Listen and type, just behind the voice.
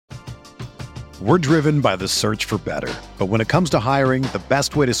We're driven by the search for better. But when it comes to hiring, the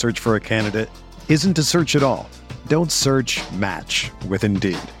best way to search for a candidate isn't to search at all. Don't search, match with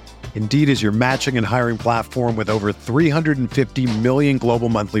Indeed. Indeed is your matching and hiring platform with over 350 million global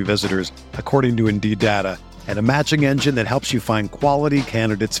monthly visitors, according to Indeed data, and a matching engine that helps you find quality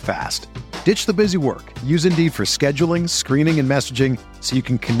candidates fast. Ditch the busy work. Use Indeed for scheduling, screening, and messaging so you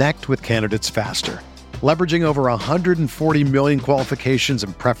can connect with candidates faster. Leveraging over 140 million qualifications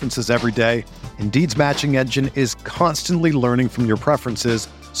and preferences every day, Indeed's matching engine is constantly learning from your preferences,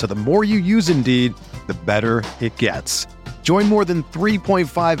 so the more you use Indeed, the better it gets. Join more than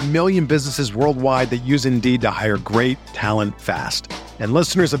 3.5 million businesses worldwide that use Indeed to hire great talent fast. And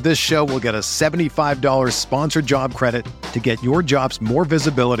listeners of this show will get a $75 sponsored job credit to get your jobs more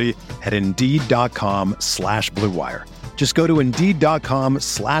visibility at Indeed.com/Blue Wire. Just go to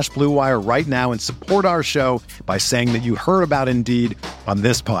Indeed.com/Blue Wire right now and support our show by saying that you heard about Indeed on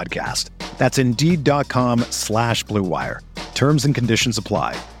this podcast. That's Indeed.com/Blue Wire. Terms and conditions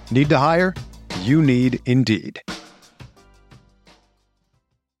apply. Need to hire? You need Indeed.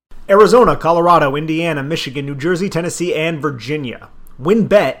 Arizona, Colorado, Indiana, Michigan, New Jersey, Tennessee, and Virginia.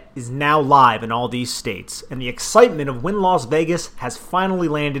 WynnBET is now live in all these states, and the excitement of Wynn Las Vegas has finally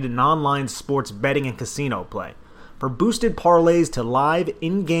landed in online sports betting and casino play. For boosted parlays to live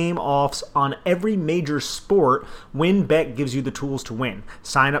in-game offs on every major sport, WynnBET gives you the tools to win.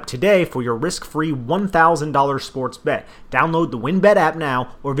 Sign up today for your risk-free $1,000 sports bet. Download the WynnBET app now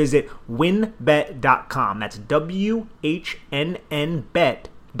or visit wynnbet.com. That's WHNN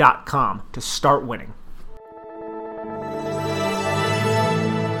bet.com to start winning.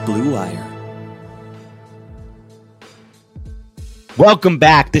 Blue Wire. Welcome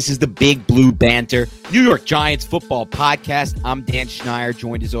back. This is the Big Blue Banter, New York Giants football podcast. I'm Dan Schneier,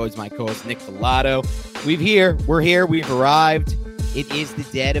 joined as always by my co-host Nick Filato. We're here, we've arrived. It is the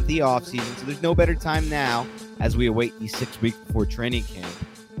dead of the offseason, so there's no better time now as we await these 6 weeks before training camp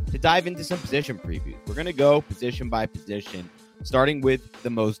to dive into some position previews. We're going to go position by position, starting with the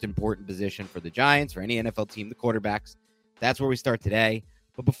most important position for the Giants, for any NFL team, the quarterbacks. That's where we start today.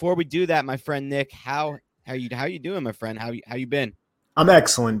 But before we do that, my friend Nick, how you doing, my friend? How you been? I'm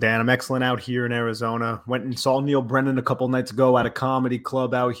excellent, Dan. I'm excellent out here in Arizona. Went and saw Neil Brennan a couple nights ago at a comedy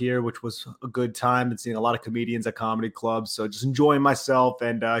club out here, which was a good time. Been seeing a lot of comedians at comedy clubs, so just enjoying myself.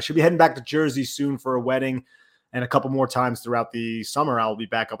 And I should be heading back to Jersey soon for a wedding, and a couple more times throughout the summer I'll be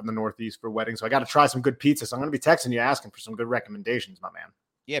back up in the Northeast for weddings. So I got to try some good pizza. So I'm going to be texting you asking for some good recommendations, my man.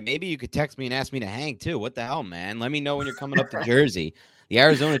 Yeah, maybe you could text me and ask me to hang too. What the hell, man? Let me know when you're coming up to Jersey. The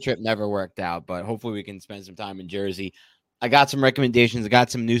Arizona trip never worked out, but hopefully we can spend some time in Jersey. I got some recommendations. I got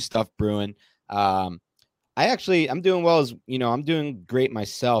some new stuff brewing. I'm doing well I'm doing great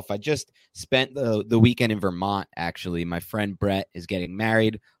myself. I just spent the weekend in Vermont, actually. My friend Brett is getting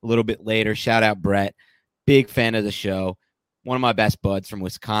married a little bit later. Shout out, Brett. Big fan of the show. One of my best buds from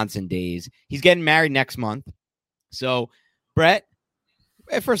Wisconsin days. He's getting married next month. So, Brett,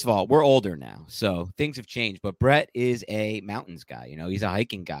 first of all, we're older now, so things have changed. But Brett is a mountains guy. He's a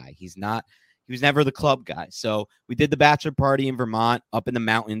hiking guy. He was never the club guy. So we did the bachelor party in Vermont up in the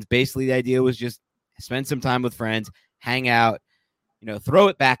mountains. Basically, the idea was just spend some time with friends, hang out, throw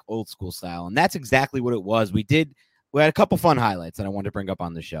it back old school style. And that's exactly what it was. We had a couple fun highlights that I wanted to bring up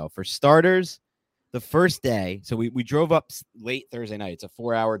on the show. For starters, the first day, so we drove up late Thursday night. It's a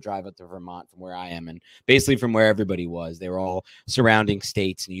 4-hour drive up to Vermont from where I am and basically from where everybody was. They were all surrounding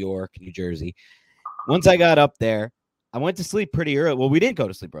states, New York, New Jersey. Once I got up there, I went to sleep pretty early. Well, we didn't go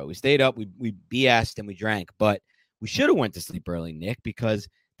to sleep early. We stayed up, we BS'd, and we drank. But we should have went to sleep early, Nick, because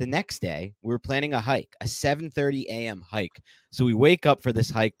the next day we were planning a hike, a 7:30 a.m. hike. So we wake up for this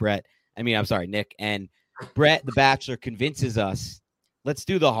hike, Nick. And Brett, the bachelor, convinces us, let's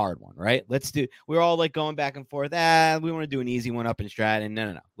do the hard one, right? We're all like going back and forth. We want to do an easy one up in Stratton.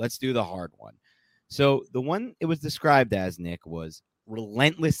 No. Let's do the hard one. So the one it was described as, Nick, was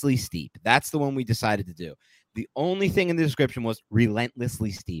relentlessly steep. That's the one we decided to do. The only thing in the description was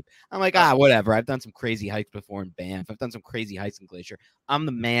relentlessly steep. I'm like, whatever. I've done some crazy hikes before in Banff. I've done some crazy hikes in Glacier. I'm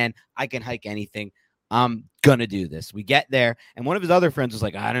the man. I can hike anything. I'm going to do this. We get there, and one of his other friends was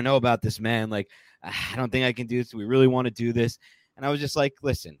like, I don't know about this, man. Like, I don't think I can do this. We really want to do this. And I was just like,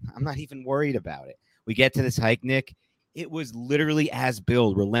 listen, I'm not even worried about it. We get to this hike, Nick. It was literally as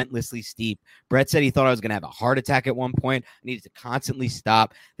billed, relentlessly steep. Brett said he thought I was going to have a heart attack at one point. I needed to constantly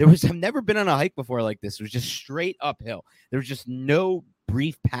stop. I've never been on a hike before like this. It was just straight uphill. There was just no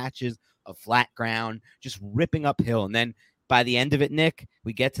brief patches of flat ground, just ripping uphill. And then by the end of it, Nick,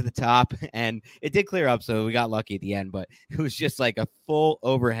 we get to the top and it did clear up. So we got lucky at the end, but it was just like a full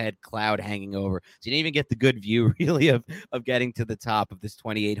overhead cloud hanging over. So you didn't even get the good view really of getting to the top of this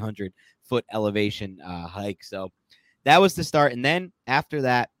 2,800 foot elevation hike. So that was the start. And then after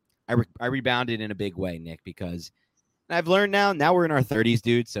that, I rebounded in a big way, Nick, because I've learned now we're in our 30s,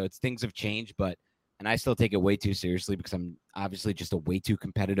 dude. So things have changed, and I still take it way too seriously because I'm obviously just a way too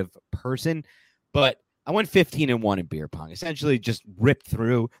competitive person. But I went 15-1 in beer pong, essentially just ripped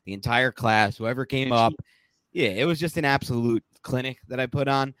through the entire class, whoever came up. Yeah, it was just an absolute clinic that I put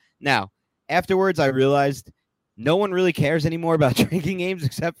on. Now, afterwards, I realized no one really cares anymore about drinking games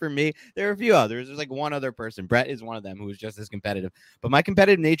except for me. There are a few others. There's like one other person. Brett is one of them who is just as competitive. But my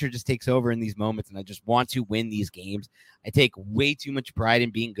competitive nature just takes over in these moments, and I just want to win these games. I take way too much pride in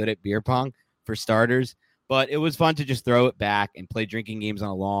being good at beer pong, for starters. But it was fun to just throw it back and play drinking games on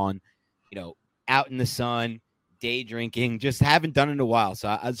a lawn, out in the sun, day drinking. Just haven't done it in a while. So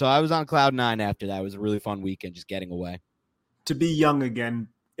I was on cloud nine after that. It was a really fun weekend just getting away. To be young again.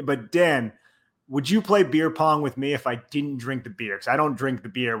 But Dan, would you play beer pong with me if I didn't drink the beer? Because I don't drink the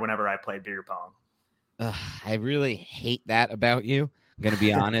beer whenever I play beer pong. I really hate that about you. I'm going to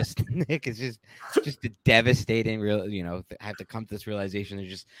be honest, Nick. It's just a devastating, I have to come to this realization. There's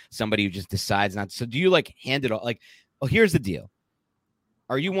just somebody who just decides not to. So do you hand it all? Here's the deal.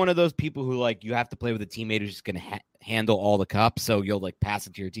 Are you one of those people who you have to play with a teammate who's just going to handle all the cups? So you'll pass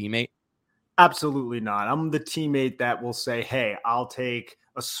it to your teammate? Absolutely not. I'm the teammate that will say, hey, I'll take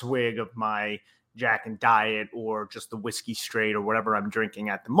a swig of my Jack and Diet or just the whiskey straight or whatever I'm drinking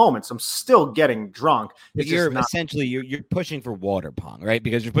at the moment. So I'm still getting drunk. But you're pushing for water pong, right?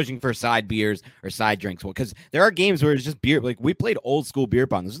 Because you're pushing for side beers or side drinks. Because there are games where it's just beer. We played old school beer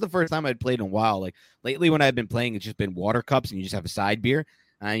pong. This is the first time I'd played in a while. Lately when I've been playing, it's just been water cups and you just have a side beer.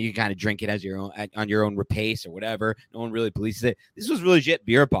 You kind of drink it as your own on your own pace or whatever. No one really polices it. This was really legit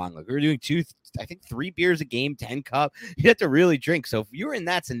beer pong. We were doing 3 beers a game, 10 cup. You have to really drink. So if you were in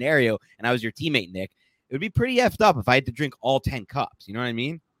that scenario and I was your teammate, Nick, it would be pretty effed up if I had to drink all 10 cups. You know what I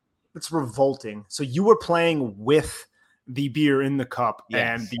mean? It's revolting. So you were playing with the beer in the cup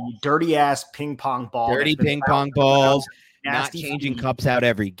and the dirty ass ping pong ball. Dirty ping pong balls. Not changing cups out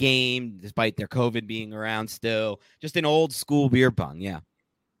every game, despite their COVID being around still. Just an old school beer pong. Yeah.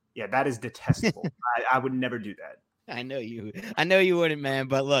 Yeah, that is detestable. I would never do that. I know you wouldn't, man.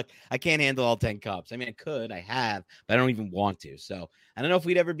 But look, I can't handle all 10 cups. I mean, I could, I have, but I don't even want to. So I don't know if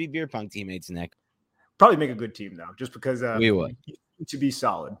we'd ever be beer pong teammates, Nick. Probably make a good team though, just because we would to be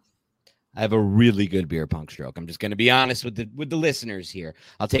solid. I have a really good beer pong stroke. I'm just going to be honest with the listeners here.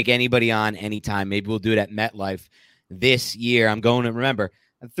 I'll take anybody on anytime. Maybe we'll do it at MetLife this year. I'm going to remember.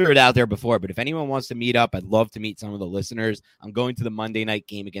 I threw it out there before, but if anyone wants to meet up, I'd love to meet some of the listeners. I'm going to the Monday night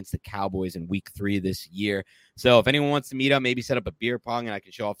game against the Cowboys in week 3 this year. So if anyone wants to meet up, maybe set up a beer pong and I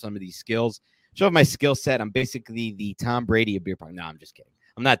can show off some of these skills, show off my skill set. I'm basically the Tom Brady of beer pong. No, I'm just kidding.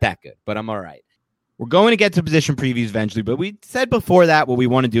 I'm not that good, but I'm all right. We're going to get to position previews eventually, but we said before that what we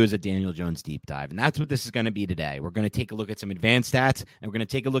want to do is a Daniel Jones deep dive, and that's what this is going to be today. We're going to take a look at some advanced stats, and we're going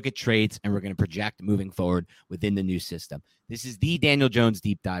to take a look at traits, and we're going to project moving forward within the new system. This is the Daniel Jones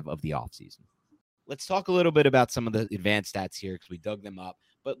deep dive of the offseason. Let's talk a little bit about some of the advanced stats here because we dug them up.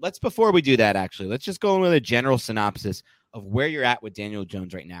 But before we do that, actually, let's just go in with a general synopsis of where you're at with Daniel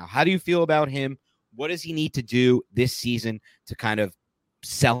Jones right now. How do you feel about him? What does he need to do this season to kind of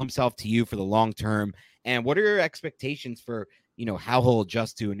sell himself to you for the long term? And what are your expectations for, how he'll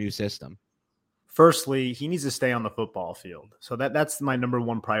adjust to a new system? Firstly, he needs to stay on the football field. So that's my number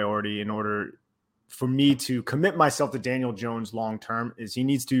one priority in order for me to commit myself to Daniel Jones long term is he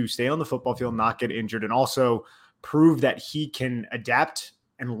needs to stay on the football field, not get injured, and also prove that he can adapt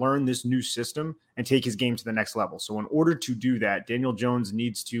and learn this new system and take his game to the next level. So in order to do that, Daniel Jones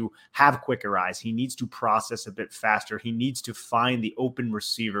needs to have quicker eyes. He needs to process a bit faster. He needs to find the open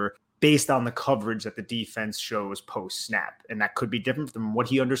receiver based on the coverage that the defense shows post-snap. And that could be different from what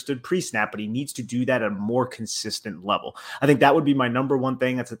he understood pre-snap, but he needs to do that at a more consistent level. I think that would be my number one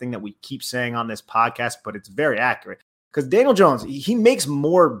thing. That's the thing that we keep saying on this podcast, but it's very accurate. Because Daniel Jones, he makes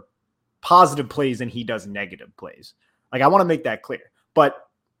more positive plays than he does negative plays. I want to make that clear. But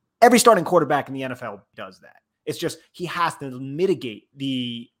every starting quarterback in the NFL does that. It's just he has to mitigate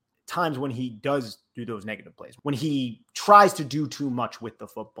the times when he does do those negative plays, when he tries to do too much with the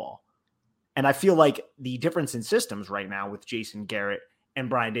football. And I feel like the difference in systems right now with Jason Garrett and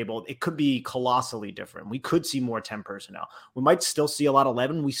Brian Daboll, it could be colossally different. We could see more 10 personnel. We might still see a lot of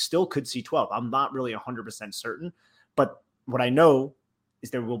 11. We still could see 12. I'm not really 100% certain. But what I know is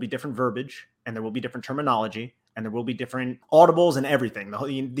there will be different verbiage and there will be different terminology. and there will be different audibles and everything.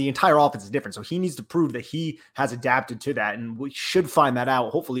 The entire offense is different. So he needs to prove that he has adapted to that. And we should find that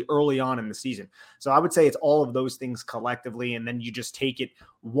out hopefully early on in the season. So I would say it's all of those things collectively, and then you just take it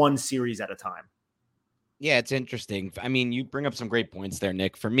one series at a time. Yeah, it's interesting. I mean, you bring up some great points there,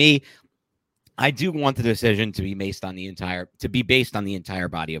 Nick. For me, I do want the decision to be based on the entire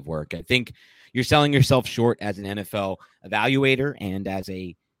body of work. I think you're selling yourself short as an NFL evaluator and as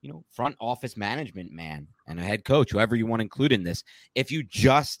a front office management man and a head coach, whoever you want to include in this. If you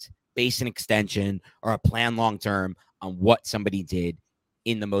just base an extension or a plan long-term on what somebody did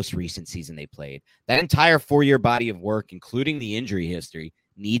in the most recent season they played, that entire 4-year body of work, including the injury history,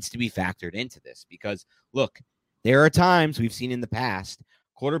 needs to be factored into this. Because look, there are times we've seen in the past,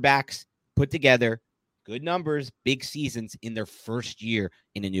 quarterbacks put together good numbers, big seasons in their first year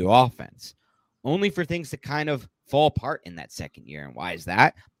in a new offense, only for things to kind of fall apart in that second year. And why is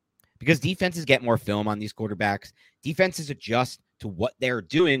that? Because defenses get more film on these quarterbacks. Defenses adjust to what they're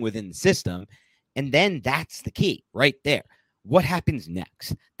doing within the system. And then that's the key right there. What happens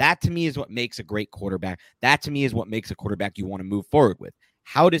next? That to me is what makes a great quarterback. That to me is what makes a quarterback you want to move forward with.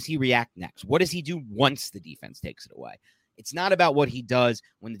 How does he react next? What does he do once the defense takes it away? It's not about what he does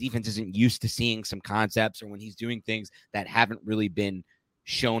when the defense isn't used to seeing some concepts or when he's doing things that haven't really been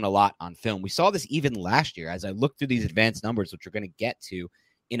shown a lot on film. We saw this even last year. As I look through these advanced numbers, which we're going to get to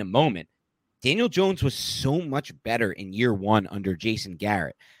in a moment, Daniel Jones was so much better in year one under Jason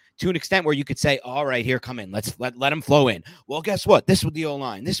Garrett, to an extent where you could say, all right, here, come in. Let's let him flow in. Well, guess what? This with the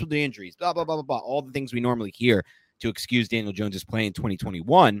O-line, this with the injuries, blah, blah, blah, blah, blah. All the things we normally hear to excuse Daniel Jones's play in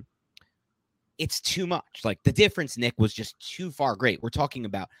 2021. It's too much. Like, the difference, Nick, was just too far great. We're talking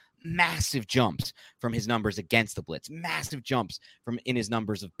about massive jumps from his numbers against the blitz, massive jumps from in his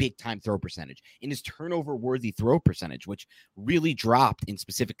numbers of big time throw percentage, in his turnover worthy throw percentage, which really dropped in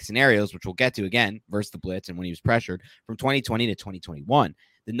specific scenarios, which we'll get to again versus the blitz and when he was pressured, from 2020 to 2021.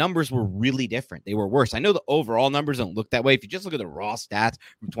 The numbers were really different. They were worse. I know the overall numbers don't look that way. If you just look at the raw stats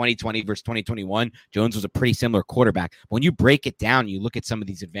from 2020 versus 2021, Jones was a pretty similar quarterback. But when you break it down, you look at some of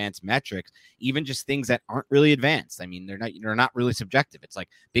these advanced metrics, even just things that aren't really advanced. I mean, they're not really subjective. It's like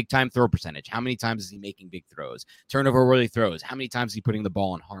big time throw percentage. How many times is he making big throws? Turnover worthy throws. How many times is he putting the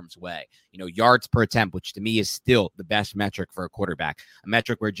ball in harm's way? Yards per attempt, which to me is still the best metric for a quarterback, a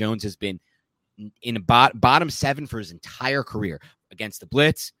metric where Jones has been in a bottom 7 for his entire career. Against the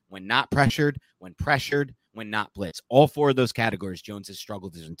blitz, when not pressured, when not blitz. All 4 of those categories, Jones has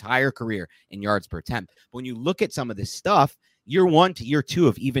struggled his entire career in yards per attempt. But when you look at some of this stuff, year 1 to year 2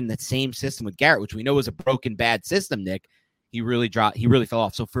 of even that same system with Garrett, which we know is a broken, bad system, Nick, he really fell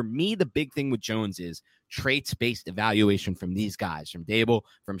off. So for me, the big thing with Jones is traits-based evaluation from these guys, from Dable,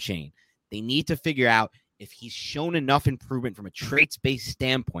 from Shane. They need to figure out if he's shown enough improvement from a traits-based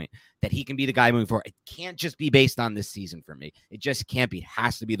standpoint that he can be the guy moving forward. It can't just be based on this season for me. It just can't be. It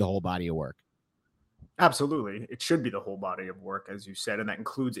has to be the whole body of work. Absolutely. It should be the whole body of work, as you said, and that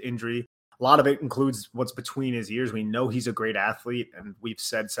includes injury. A lot of it includes what's between his ears. We know he's a great athlete, and we've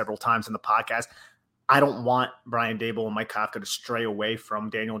said several times in the podcast, I don't want Brian Dable and Mike Kafka to stray away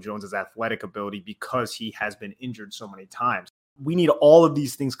from Daniel Jones's athletic ability because he has been injured so many times. We need all of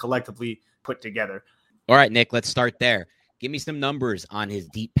these things collectively put together. All right, Nick, let's start there. Give me some numbers on his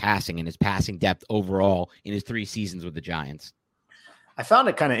deep passing and his passing depth overall in his 3 seasons with the Giants. I found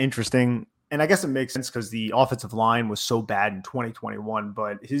it kind of interesting, and I guess it makes sense because the offensive line was so bad in 2021,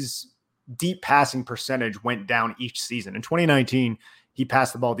 but his deep passing percentage went down each season. In 2019, he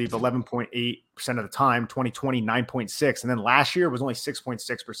passed the ball deep 11.8% of the time, 2020, 9.6%. And then last year was only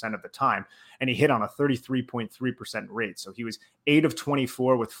 6.6% of the time. And he hit on a 33.3% rate. So he was 8 of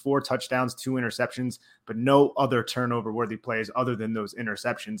 24 with 4 touchdowns, 2 interceptions, but no other turnover worthy plays other than those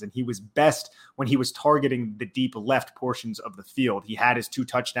interceptions. And he was best when he was targeting the deep left portions of the field. He had his 2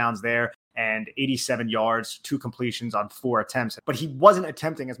 touchdowns there and 87 yards, 2 completions on 4 attempts. But he wasn't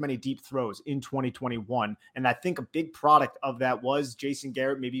attempting as many deep throws in 2021. And I think a big product of that was Jason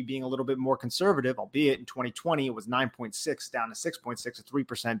Garrett maybe being a little bit more conservative, albeit in 2020 it was 9.6 down to 6.6, a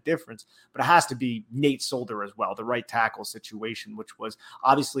 3% difference. But it has to be Nate Solder as well, the right tackle situation, which was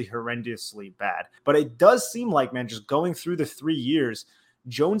obviously horrendously bad. But it does seem like, man, just going through the 3 years,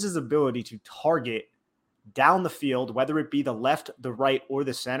 Jones's ability to target down the field, whether it be the left, the right, or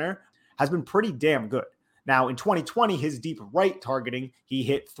the center, has been pretty damn good. Now, in 2020, his deep right targeting, he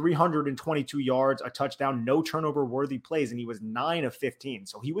hit 322 yards, a touchdown, no turnover-worthy plays, and he was 9 of 15.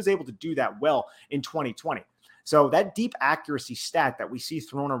 So he was able to do that well in 2020. So that deep accuracy stat that we see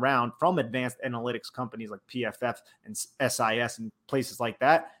thrown around from advanced analytics companies like PFF and SIS and places like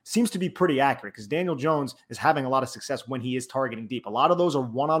that seems to be pretty accurate, because Daniel Jones is having a lot of success when he is targeting deep. A lot of those are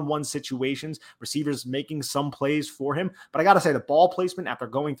one-on-one situations, receivers making some plays for him. But I got to say, the ball placement after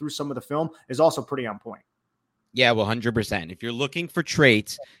going through some of the film is also pretty on point. Yeah, well, 100%. If you're looking for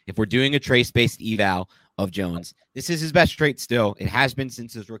traits, if we're doing a trace-based eval of Jones, this is his best trait still. It has been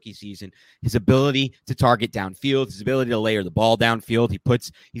since his rookie season. His ability to target downfield, his ability to layer the ball downfield.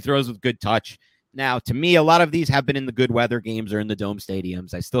 He throws with good touch. Now, to me, a lot of these have been in the good weather games or in the dome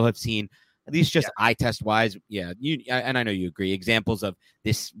stadiums. I still have seen, at least just eye test wise, and I know you agree, examples of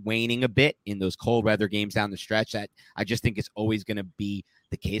this waning a bit in those cold weather games down the stretch. That I just think is always going to be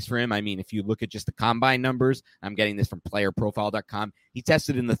the case for him. I mean, if you look at just the combine numbers, I'm getting this from playerprofile.com. He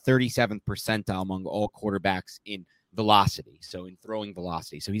tested in the 37th percentile among all quarterbacks in velocity, so in throwing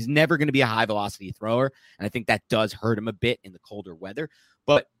velocity. So he's never going to be a high velocity thrower, and I think that does hurt him a bit in the colder weather.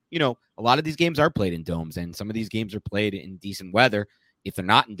 But, a lot of these games are played in domes, and some of these games are played in decent weather if they're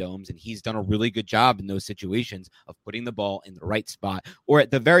not in domes, and he's done a really good job in those situations of putting the ball in the right spot, or at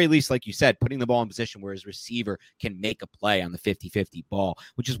the very least, like you said, putting the ball in position where his receiver can make a play on the 50-50 ball,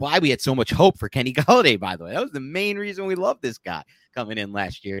 which is why we had so much hope for Kenny Golladay, by the way. That was the main reason we loved this guy coming in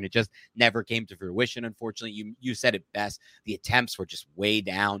last year, and it just never came to fruition, unfortunately. You said it best. The attempts were just way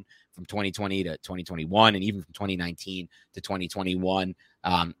down from 2020 to 2021, and even from 2019 to 2021.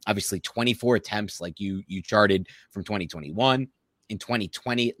 Obviously, 24 attempts like you charted from 2021. In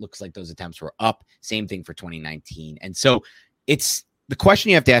 2020, it looks like those attempts were up. Same thing for 2019. And so it's the question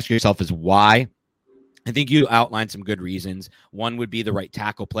you have to ask yourself is why. I think you outlined some good reasons. One would be the right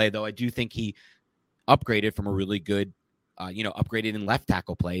tackle play, though I do think he upgraded from a really good, upgraded in left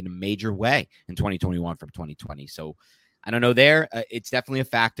tackle play in a major way in 2021 from 2020. So I don't know there. It's definitely a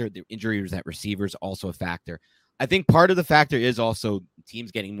factor. The injuries at receivers also a factor. I think part of the factor is also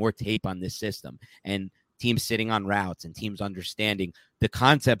teams getting more tape on this system and teams sitting on routes and teams understanding the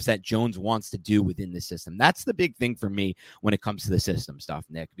concepts that Jones wants to do within the system. That's the big thing for me when it comes to the system stuff,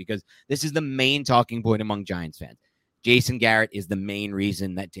 Nick, because this is the main talking point among Giants fans. Jason Garrett is the main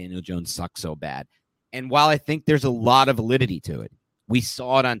reason that Daniel Jones sucks so bad. And while I think there's a lot of validity to it, we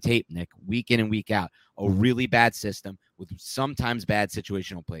saw it on tape, Nick, week in and week out, a really bad system with sometimes bad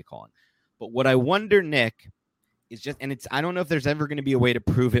situational play calling. But what I wonder, Nick, I don't know if there's ever going to be a way to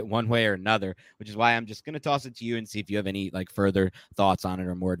prove it one way or another, which is why I'm just going to toss it to you and see if you have any further thoughts on it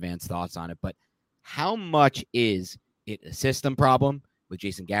or more advanced thoughts on it. But how much is it a system problem with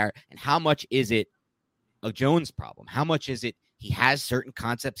Jason Garrett, and how much is it a Jones problem? How much is it he has certain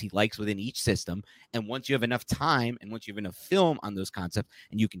concepts he likes within each system, and once you have enough time and once you have enough film on those concepts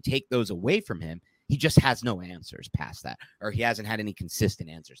and you can take those away from him, he just has no answers past that, or he hasn't had any consistent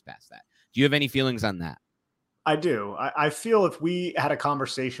answers past that. Do you have any feelings on that? I do. I feel if we had a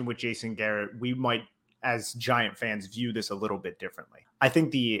conversation with Jason Garrett, we might, as Giant fans, view this a little bit differently. I think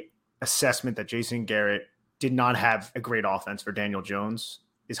the assessment that Jason Garrett did not have a great offense for Daniel Jones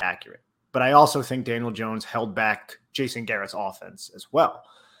is accurate. But I also think Daniel Jones held back Jason Garrett's offense as well.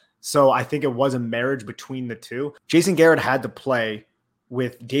 So I think it was a marriage between the two. Jason Garrett had to play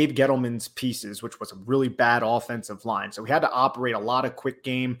with Dave Gettleman's pieces, which was a really bad offensive line. So he had to operate a lot of quick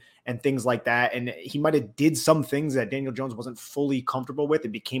game and things like that. And he might have did some things that Daniel Jones wasn't fully comfortable with.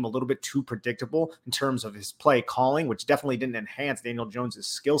 It became a little bit too predictable in terms of his play calling, which definitely didn't enhance Daniel Jones's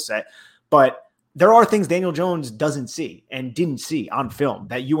skill set. But there are things Daniel Jones doesn't see and didn't see on film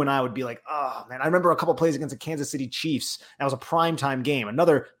that you and I would be like, oh, man, I remember a couple plays against the Kansas City Chiefs. That was a primetime game,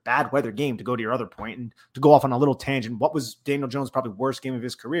 another bad weather game, to go to your other point and to go off on a little tangent. What was Daniel Jones' probably worst game of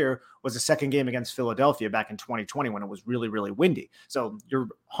his career was the second game against Philadelphia back in 2020 when it was really, really windy. So you're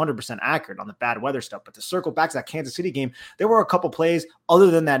 100% accurate on the bad weather stuff. But to circle back to that Kansas City game, there were a couple plays other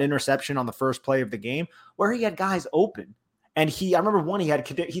than that interception on the first play of the game where he had guys open. And I remember one,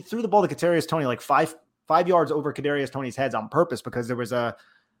 he threw the ball to Kadarius Toney like five yards over Kadarius Toney's heads on purpose because there was an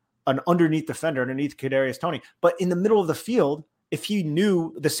underneath defender underneath Kadarius Toney. But in the middle of the field, if he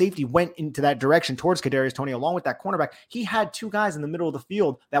knew the safety went into that direction towards Kadarius Toney along with that cornerback, he had two guys in the middle of the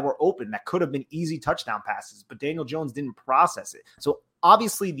field that were open that could have been easy touchdown passes, but Daniel Jones didn't process it. So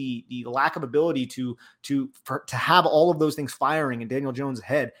obviously the lack of ability to have all of those things firing in Daniel Jones'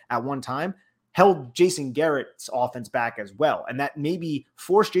 head at one time held Jason Garrett's offense back as well. And that maybe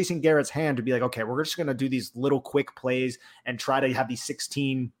forced Jason Garrett's hand to be like, okay, we're just going to do these little quick plays and try to have these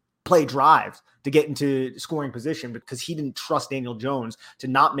 16 play drives to get into scoring position, because he didn't trust Daniel Jones to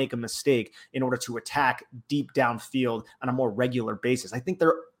not make a mistake in order to attack deep downfield on a more regular basis. I think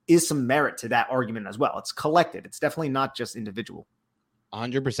there is some merit to that argument as well. It's collective. It's definitely not just individual.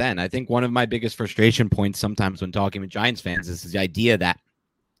 100%. I think one of my biggest frustration points sometimes when talking with Giants fans is the idea that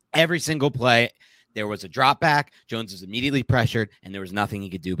every single play, there was a drop back, Jones was immediately pressured, and there was nothing he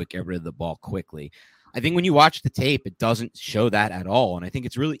could do but get rid of the ball quickly. I think when you watch the tape, it doesn't show that at all. And I think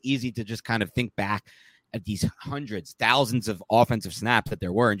it's really easy to just kind of think back at these hundreds, thousands of offensive snaps that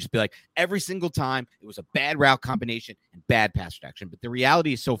there were and just be like, every single time it was a bad route combination and bad pass protection. But the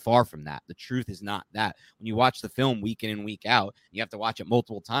reality is so far from that. The truth is not that. When you watch the film week in and week out, you have to watch it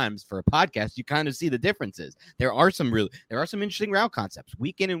multiple times for a podcast, you kind of see the differences. There are some interesting route concepts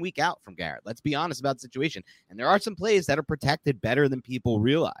week in and week out from Garrett. Let's be honest about the situation. And there are some plays that are protected better than people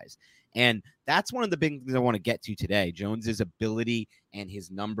realize. And that's one of the big things I want to get to today. Jones's ability and his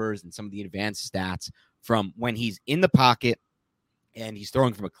numbers and some of the advanced stats from when he's in the pocket and he's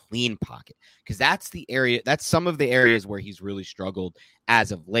throwing from a clean pocket, because that's some of the areas where he's really struggled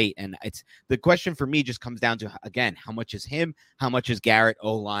as of late. And it's the question for me just comes down to, again, how much is him? How much is Garrett,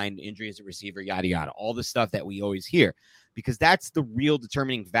 O-line, injury as a receiver, yada, yada, all the stuff that we always hear, because that's the real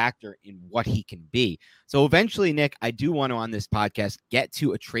determining factor in what he can be. So eventually, Nick, I do want to, on this podcast, get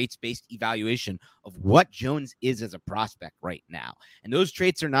to a traits-based evaluation of what Jones is as a prospect right now. And those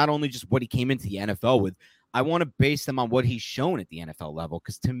traits are not only just what he came into the NFL with. I want to base them on what he's shown at the NFL level,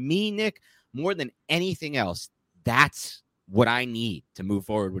 because to me, Nick, more than anything else, that's what I need to move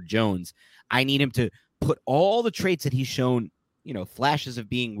forward with Jones. I need him to put all the traits that he's shown, flashes of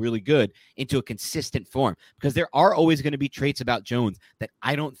being really good, into a consistent form, because there are always going to be traits about Jones that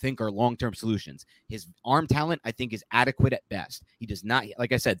I don't think are long-term solutions. His arm talent, I think, is adequate at best. He does not,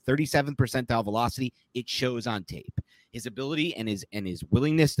 like I said, 37th percentile velocity. It shows on tape. His ability and his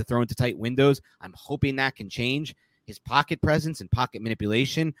willingness to throw into tight windows, I'm hoping that can change. His pocket presence and pocket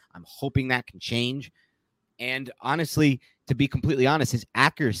manipulation, I'm hoping that can change. And honestly, to be completely honest, his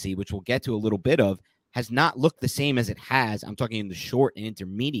accuracy, which we'll get to a little bit of, has not looked the same as it has. I'm talking in the short and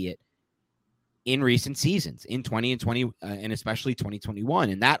intermediate in recent seasons, in 20 and 20, and especially 2021.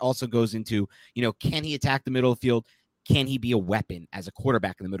 And that also goes into, can he attack the middle of the field? Can he be a weapon as a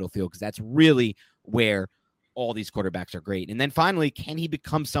quarterback in the middle of the field? Because that's really where all these quarterbacks are great. And then finally, can he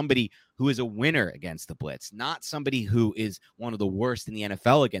become somebody who is a winner against the blitz, not somebody who is one of the worst in the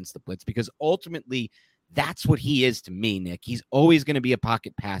NFL against the blitz? Because ultimately, that's what he is to me, Nick. He's always going to be a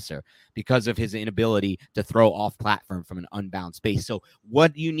pocket passer because of his inability to throw off platform from an unbound space. So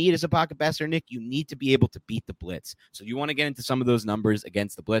what you need as a pocket passer, Nick, you need to be able to beat the blitz. So you want to get into some of those numbers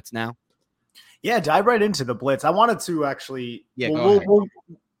against the blitz now? Yeah, dive right into the blitz. I wanted to actually go ahead.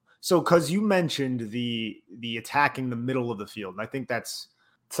 So, because you mentioned the attacking the middle of the field, and I think that's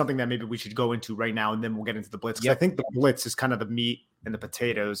something that maybe we should go into right now, and then we'll get into the blitz. Because I think the blitz is kind of the meat and the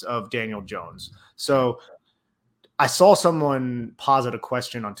potatoes of Daniel Jones. So, I saw someone posit a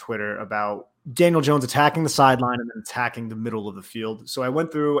question on Twitter about Daniel Jones attacking the sideline and then attacking the middle of the field. So, I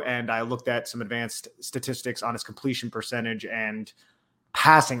went through and I looked at some advanced statistics on his completion percentage and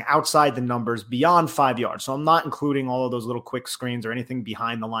passing outside the numbers beyond 5 yards. So I'm not including all of those little quick screens or anything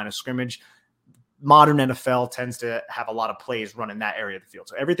behind the line of scrimmage. Modern NFL tends to have a lot of plays run in that area of the field.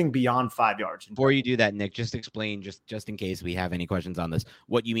 So everything beyond 5 yards. Before you do that, Nick, just explain, just in case we have any questions on this,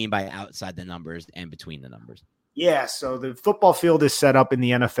 what you mean by outside the numbers and between the numbers. Yeah, so the football field is set up in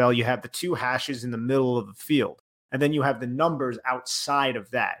the NFL. You have the two hashes in the middle of the field. And then you have the numbers outside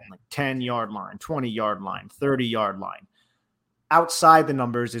of that, like 10-yard line, 20-yard line, 30-yard line. Outside the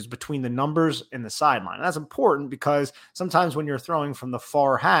numbers is between the numbers and the sideline. And that's important because sometimes when you're throwing from the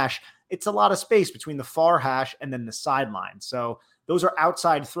far hash, it's a lot of space between the far hash and then the sideline. So those are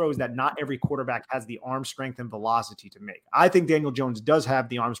outside throws that not every quarterback has the arm strength and velocity to make. I think Daniel Jones does have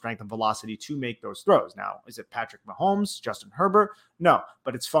the arm strength and velocity to make those throws. Now, is it Patrick Mahomes, Justin Herbert? No,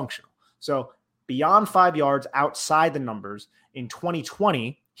 but it's functional. So beyond 5 yards, outside the numbers, in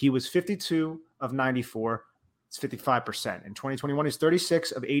 2020, he was 52 of 94. It's 55%. In 2021, he's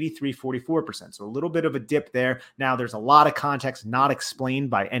 36 of 83, 44%. So a little bit of a dip there. Now, there's a lot of context not explained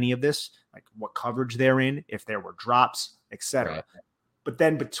by any of this, like what coverage they're in, if there were drops, etc. Right. But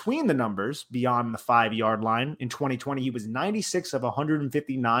then between the numbers, beyond the 5 yard line, in 2020, he was 96 of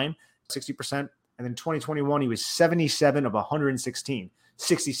 159, 60%. And then 2021, he was 77 of 116,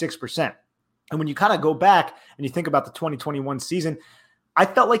 66%. And when you kind of go back and you think about the 2021 season, I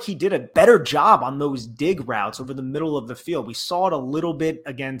felt like he did a better job on those dig routes over the middle of the field. We saw it a little bit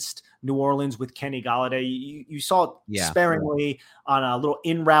against New Orleans with Kenny Golladay. You saw it sparingly on little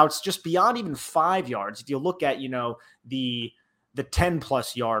in routes, just beyond even 5 yards. If you look at, the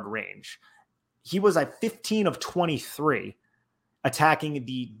 10-plus yard range, he was at 15 of 23 attacking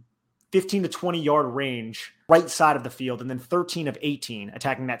the 15 to 20-yard range right side of the field, and then 13 of 18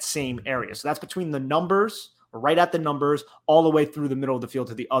 attacking that same area. So that's between the numbers right at the numbers, all the way through the middle of the field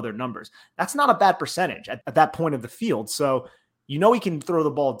to the other numbers. That's not a bad percentage at that point of the field. So he can throw the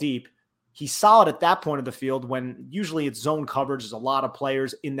ball deep. He's solid at that point of the field when usually it's zone coverage. There's a lot of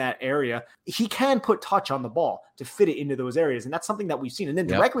players in that area. He can put touch on the ball to fit it into those areas. And that's something that we've seen. And then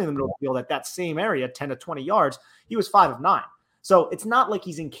directly in the middle of the field at that same area, 10 to 20 yards, he was 5 of 9. So it's not like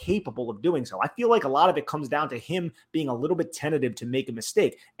he's incapable of doing so. I feel like a lot of it comes down to him being a little bit tentative to make a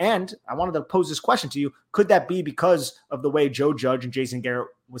mistake. And I wanted to pose this question to you. Could that be because of the way Joe Judge and Jason Garrett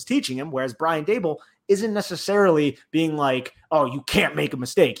was teaching him, whereas Brian Daboll isn't necessarily being like, oh, you can't make a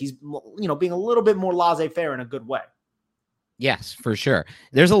mistake. He's, being a little bit more laissez-faire in a good way. Yes, for sure.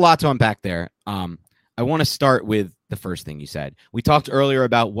 There's a lot to unpack there. I want to start with the first thing you said. We talked earlier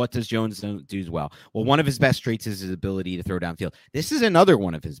about what does Jones do well. Well, one of his best traits is his ability to throw downfield. This is another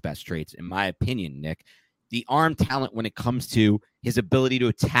one of his best traits, in my opinion, Nick. The arm talent when it comes to his ability to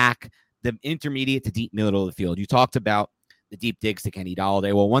attack the intermediate to deep middle of the field. You talked about the deep digs to Kenny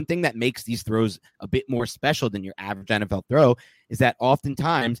Golladay. Well, one thing that makes these throws a bit more special than your average NFL throw is that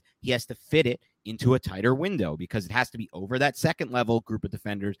oftentimes he has to fit it into a tighter window because it has to be over that second level group of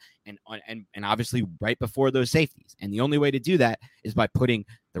defenders and obviously right before those safeties. And the only way to do that is by putting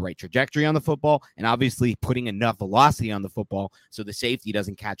the right trajectory on the football and obviously putting enough velocity on the football so the safety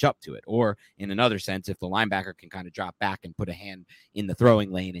doesn't catch up to it. Or in another sense, if the linebacker can kind of drop back and put a hand in the throwing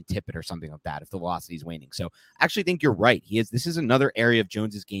lane and tip it or something like that, if the velocity is waning. So I actually think you're right. This is another area of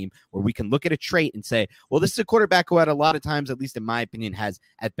Jones's game where we can look at a trait and say, well, this is a quarterback who at a lot of times, at least in my opinion, has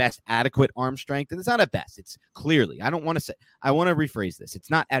at best adequate arm strength. And it's not at best. It's clearly, I want to rephrase this. It's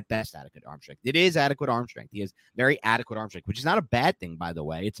not at best adequate arm strength. It is adequate arm strength. He has very adequate arm strength, which is not a bad thing, by the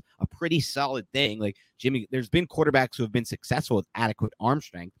way. It's a pretty solid thing. Like Jimmy, there's been quarterbacks who have been successful with adequate arm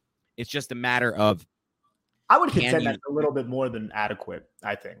strength. It's just a matter of, I would contend that's a little bit more than adequate,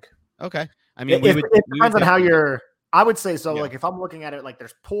 I think. Okay. I mean, it depends on how I would say so. Yeah. Like if I'm looking at it, like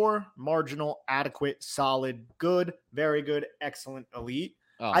there's poor, marginal, adequate, solid, good, very good, excellent, elite.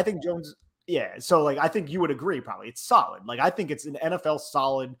 Oh. I think Jones, yeah. So like, I think you would agree probably it's solid. Like I think it's an NFL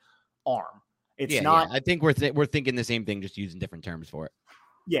solid arm. It's not. Yeah. I think we're thinking the same thing, just using different terms for it.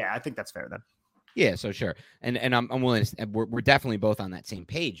 Yeah, I think that's fair then. Yeah, so sure. And I'm willing to, we're definitely both on that same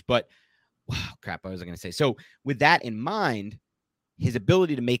page, but wow, crap, I was going to say. So with that in mind, his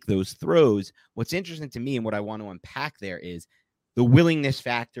ability to make those throws, what's interesting to me and what I want to unpack there is the willingness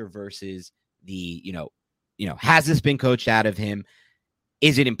factor versus the, has this been coached out of him?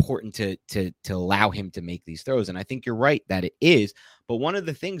 Is it important to allow him to make these throws? And I think you're right that it is. But one of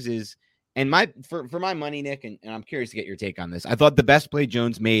the things is, and for my money, Nick, and I'm curious to get your take on this, I thought the best play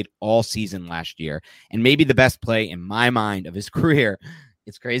Jones made all season last year, and maybe the best play in my mind of his career,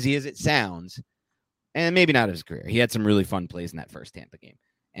 as crazy as it sounds, and maybe not of his career. He had some really fun plays in that first Tampa game,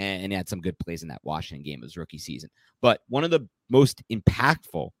 and he had some good plays in that Washington game of his rookie season. But one of the most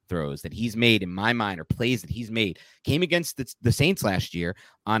impactful throws that he's made in my mind, or plays that he's made, came against the Saints last year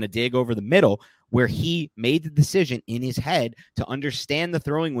on a dig over the middle, where he made the decision in his head to understand the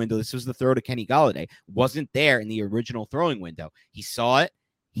throwing window. This was the throw to Kenny Golladay. Wasn't there in the original throwing window. He saw it.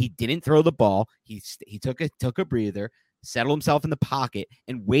 He didn't throw the ball. He took a breather, settled himself in the pocket,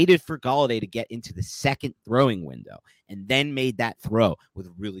 and waited for Golladay to get into the second throwing window, and then made that throw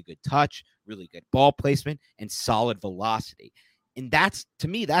with really good touch, really good ball placement, and solid velocity. And that's, to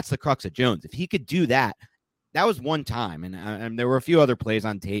me, that's the crux of Jones. If he could do that, that was one time, and there were a few other plays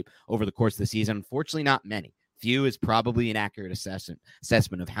on tape over the course of the season. Unfortunately, not many. Few is probably an accurate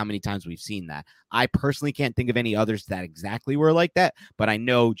assessment of how many times we've seen that. I personally can't think of any others that exactly were like that, but I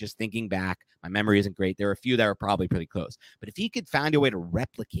know just thinking back, my memory isn't great. There are a few that are probably pretty close. But if he could find a way to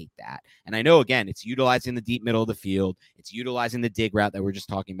replicate that, and I know, again, it's utilizing the deep middle of the field, it's utilizing the dig route that we're just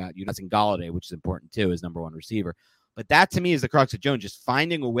talking about, utilizing Golladay, which is important too, as number one receiver. But that, to me, is the crux of Jones, just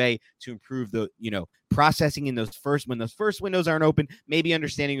finding a way to improve the, processing in when those first windows aren't open, maybe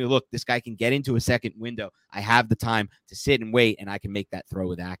understanding, look, this guy can get into a second window. I have the time to sit and wait, and I can make that throw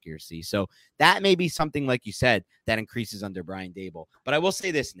with accuracy. So that may be something, like you said, that increases under Brian Daboll. But I will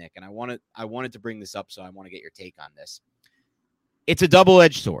say this, Nick, and I wanted to bring this up, so I want to get your take on this. It's a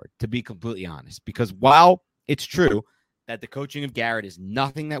double-edged sword, to be completely honest, because while it's true that the coaching of Garrett is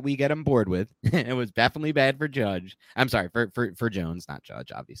nothing that we get on board with, it was definitely bad for Judge. I'm sorry, for Jones, not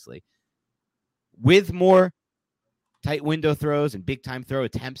Judge, obviously. With more tight window throws and big time throw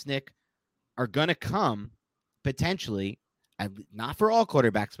attempts, Nick, are going to come potentially, not for all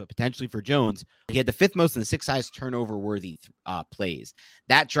quarterbacks, but potentially for Jones. He had the 5th most and the 6th highest turnover worthy plays.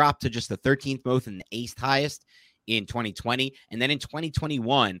 That dropped to just the 13th most and the 8th highest in 2020. And then in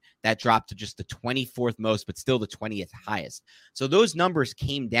 2021, that dropped to just the 24th most, but still the 20th highest. So those numbers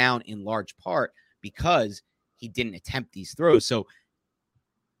came down in large part because he didn't attempt these throws. So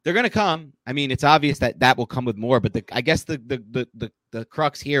they're going to come. I mean, it's obvious that will come with more, but I guess the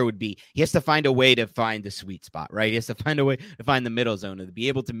crux here would be he has to find a way to find the sweet spot, right? He has to find a way to find the middle zone and to be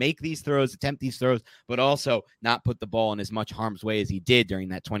able to make these throws, attempt these throws, but also not put the ball in as much harm's way as he did during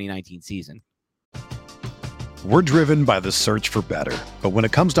that 2019 season. We're driven by the search for better. But when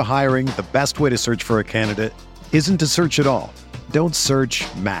it comes to hiring, the best way to search for a candidate isn't to search at all. Don't search,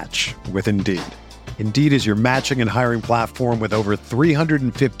 match with Indeed. Indeed is your matching and hiring platform with over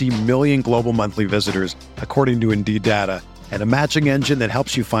 350 million global monthly visitors, according to Indeed data, and a matching engine that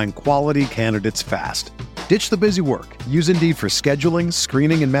helps you find quality candidates fast. Ditch the busy work. Use Indeed for scheduling,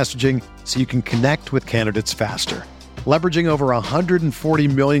 screening, and messaging so you can connect with candidates faster. Leveraging over 140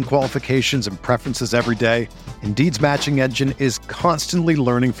 million qualifications and preferences every day, Indeed's matching engine is constantly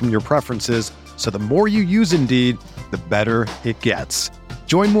learning from your preferences, so the more you use Indeed, the better it gets.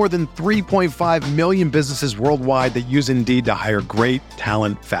 Join more than 3.5 million businesses worldwide that use Indeed to hire great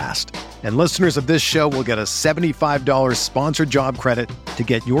talent fast. And listeners of this show will get a $75 sponsored job credit to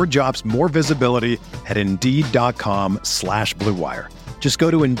get your jobs more visibility at Indeed.com/Blue Wire. Just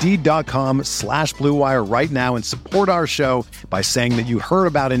go to Indeed.com/Blue Wire right now and support our show by saying that you heard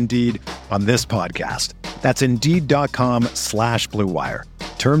about Indeed on this podcast. That's Indeed.com/Blue Wire.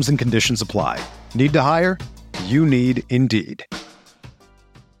 Terms and conditions apply. Need to hire? You need Indeed.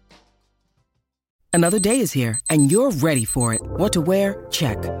 Another day is here, and you're ready for it. What to wear?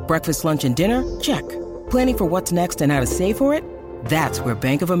 Check. Breakfast, lunch, and dinner? Check. Planning for what's next and how to save for it? That's where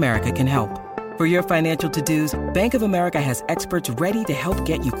Bank of America can help. For your financial to-dos, Bank of America has experts ready to help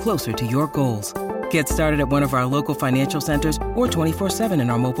get you closer to your goals. Get started at one of our local financial centers or 24/7 in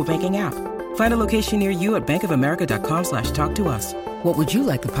our mobile banking app. Find a location near you at bankofamerica.com/talktous. What would you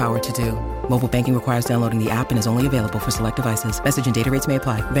like the power to do? Mobile banking requires downloading the app and is only available for select devices. Message and data rates may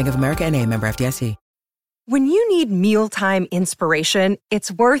apply. Bank of America NA, member FDIC. When you need mealtime inspiration,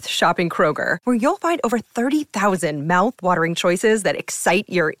 it's worth shopping Kroger, where you'll find over 30,000 mouth-watering choices that excite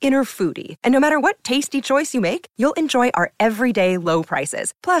your inner foodie. And no matter what tasty choice you make, you'll enjoy our everyday low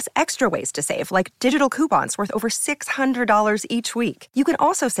prices, plus extra ways to save, like digital coupons worth over $600 each week. You can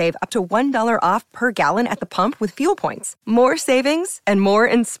also save up to $1 off per gallon at the pump with fuel points. More savings and more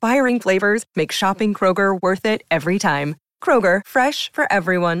inspiring flavors make shopping Kroger worth it every time. Kroger, fresh for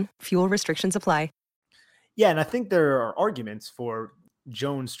everyone. Fuel restrictions apply. Yeah, and I think there are arguments for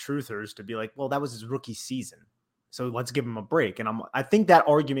Jones truthers to be like, well, that was his rookie season, so let's give him a break. And I think that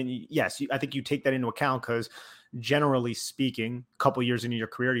argument, yes, I think you take that into account because generally speaking, a couple years into your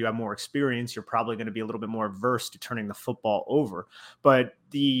career, you have more experience. You're probably going to be a little bit more averse to turning the football over. But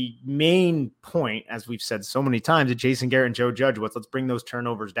the main point, as we've said so many times, that Jason Garrett and Joe Judge was, let's bring those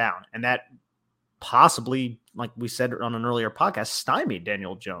turnovers down. And that possibly, like we said on an earlier podcast, stymied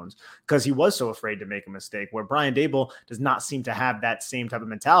Daniel Jones because he was so afraid to make a mistake, where Brian Daboll does not seem to have that same type of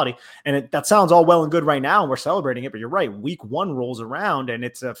mentality. And that sounds all well and good right now, and we're celebrating it, but you're right. Week 1 rolls around, and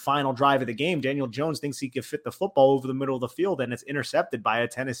it's a final drive of the game. Daniel Jones thinks he could fit the football over the middle of the field, and it's intercepted by a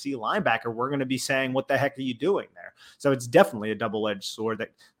Tennessee linebacker. We're going to be saying, what the heck are you doing there? So it's definitely a double-edged sword,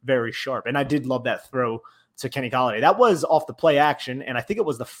 that very sharp. And I did love that throw to Kenny Golladay. That was off the play action, and I think it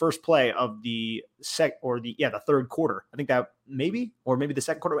was the first play of the the third quarter. I think that maybe the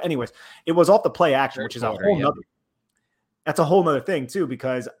second quarter. Anyways, it was off the play action, which is a whole nother. That's a whole nother thing too,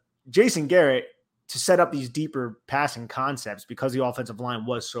 because Jason Garrett, to set up these deeper passing concepts, because the offensive line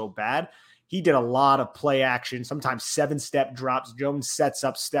was so bad, he did a lot of play action, sometimes 7-step drops. Jones sets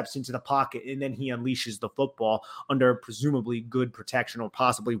up, steps into the pocket, and then he unleashes the football under presumably good protection, or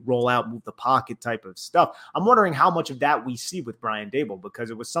possibly roll out, move the pocket type of stuff. I'm wondering how much of that we see with Brian Daboll, because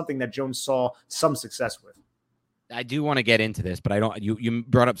it was something that Jones saw some success with. I do want to get into this, but I don't. You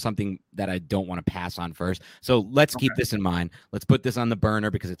brought up something that I don't want to pass on first. So let's keep this in mind. Let's put this on the burner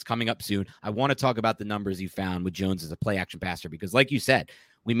because it's coming up soon. I want to talk about the numbers you found with Jones as a play action passer, because like you said,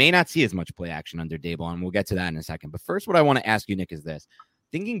 we may not see as much play action under Daboll, and we'll get to that in a second. But first, what I want to ask you, Nick, is this.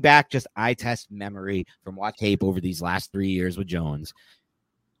 Thinking back, just eye test memory from watch tape over these last 3 years with Jones,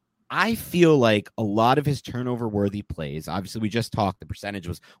 I feel like a lot of his turnover-worthy plays, obviously we just talked, the percentage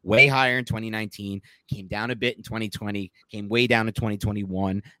was way higher in 2019, came down a bit in 2020, came way down in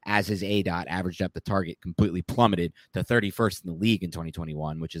 2021 as his ADOT, average depth of target, completely plummeted to 31st in the league in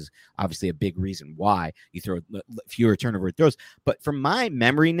 2021, which is obviously a big reason why you throw fewer turnover throws. But from my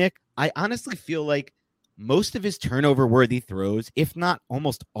memory, Nick, I honestly feel like most of his turnover-worthy throws, if not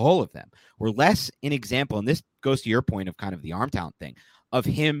almost all of them, were less an example, and this goes to your point of kind of the arm talent thing, of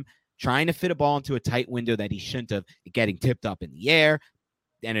him trying to fit a ball into a tight window that he shouldn't have, getting tipped up in the air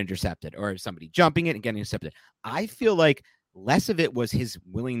and intercepted, or somebody jumping it and getting intercepted. I feel like less of it was his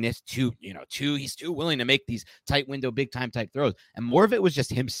willingness to, he's too willing to make these tight window, big time type throws. And more of it was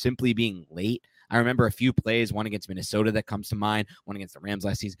just him simply being late. I remember a few plays, one against Minnesota that comes to mind, one against the Rams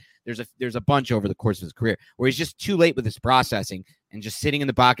last season. There's a bunch over the course of his career where he's just too late with his processing and just sitting in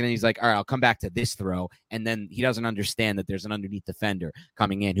the pocket, and he's like, all right, I'll come back to this throw. And then he doesn't understand that there's an underneath defender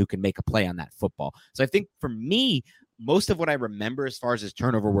coming in who can make a play on that football. So I think for me, most of what I remember as far as his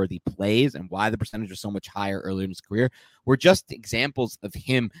turnover-worthy plays and why the percentage was so much higher earlier in his career were just examples of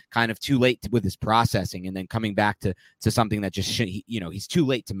him kind of too late with his processing and then coming back to something that just he's too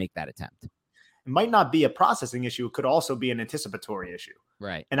late to make that attempt. It might not be a processing issue. It could also be an anticipatory issue.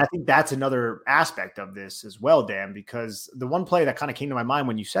 Right. And I think that's another aspect of this as well, Dan, because the one play that kind of came to my mind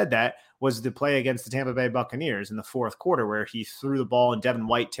when you said that was the play against the Tampa Bay Buccaneers in the fourth quarter where he threw the ball and Devin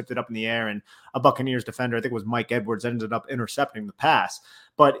White tipped it up in the air and a Buccaneers defender, I think it was Mike Edwards, ended up intercepting the pass.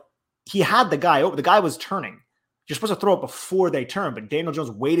 But he had the guy open. The guy was turning. You're supposed to throw it before they turn, but Daniel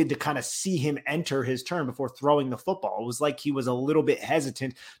Jones waited to kind of see him enter his turn before throwing the football. It was like he was a little bit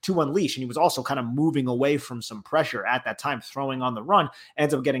hesitant to unleash, and he was also kind of moving away from some pressure at that time, throwing on the run,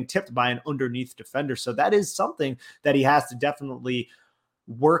 ends up getting tipped by an underneath defender. So that is something that he has to definitely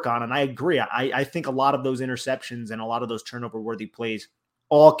work on, and I agree. I think a lot of those interceptions and a lot of those turnover-worthy plays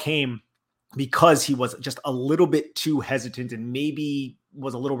all came because he was just a little bit too hesitant and maybe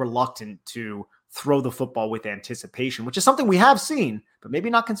was a little reluctant to throw the football with anticipation, which is something we have seen, but maybe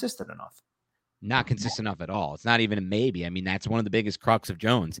not consistent enough. Not consistent enough at all. It's not even a maybe. I mean, that's one of the biggest crux of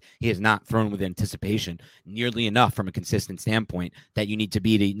Jones. He has not thrown with anticipation nearly enough from a consistent standpoint that you need to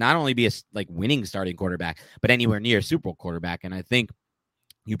be to not only be a winning starting quarterback, but anywhere near a Super Bowl quarterback. And I think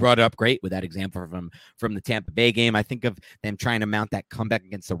you brought it up great with that example from the Tampa Bay game. I think of them trying to mount that comeback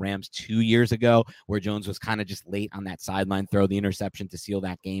against the Rams 2 years ago, where Jones was kind of just late on that sideline throw, the interception to seal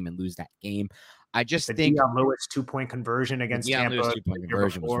that game and lose that game. I just think Deion Lewis 2-point conversion against Tampa. Lewis 2-point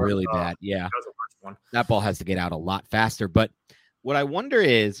conversion was really bad. Yeah, that ball has to get out a lot faster. But what I wonder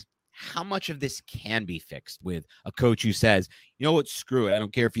is how much of this can be fixed with a coach who says, you know what, screw it. I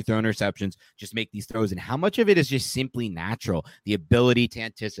don't care if you throw interceptions, just make these throws. And how much of it is just simply natural, the ability to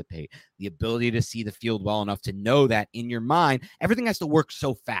anticipate, the ability to see the field well enough to know that in your mind, everything has to work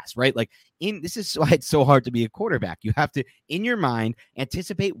so fast, right? Like this is why it's so hard to be a quarterback. You have to, in your mind,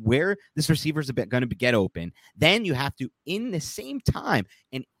 anticipate where this receiver is going to get open. Then you have to, in the same time,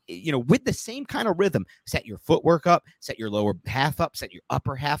 and with the same kind of rhythm, set your footwork up, set your lower half up, set your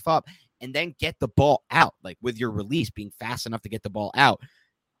upper half up, and then get the ball out, like with your release being fast enough to get the ball out.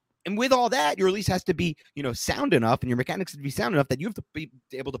 And with all that, your release has to be, sound enough, and your mechanics to be sound enough that you have to be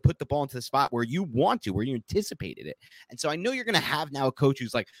able to put the ball into the spot where you want to, where you anticipated it. And so I know you're going to have now a coach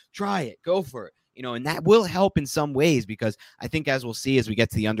who's like, try it, go for it. And that will help in some ways, because I think, as we'll see as we get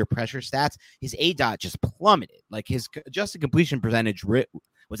to the under pressure stats, his ADOT just plummeted. Like his adjusted completion percentage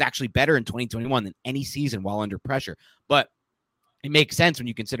was actually better in 2021 than any season while under pressure. But it makes sense when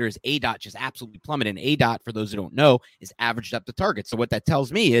you consider his ADOT just absolutely plummeted. And ADOT, for those who don't know, is averaged up to target. So what that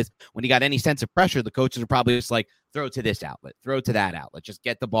tells me is when he got any sense of pressure, the coaches are probably just like, throw to this outlet, throw to that outlet, just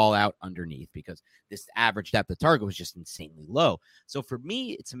get the ball out underneath, because this average depth of target was just insanely low. So for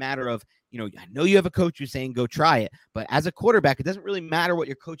me, it's a matter of, I know you have a coach who's saying go try it, but as a quarterback, it doesn't really matter what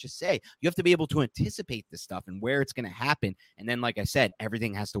your coaches say. You have to be able to anticipate this stuff and where it's going to happen. And then, like I said,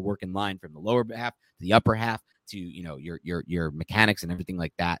 everything has to work in line from the lower half to the upper half to, your mechanics and everything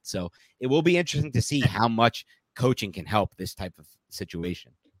like that. So it will be interesting to see how much coaching can help this type of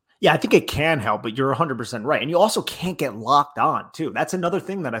situation. Yeah, I think it can help, but you're 100% right. And you also can't get locked on, too. That's another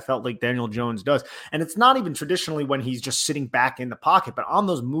thing that I felt like Daniel Jones does. And it's not even traditionally when he's just sitting back in the pocket, but on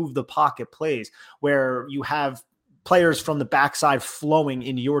those move the pocket plays where you have players from the backside flowing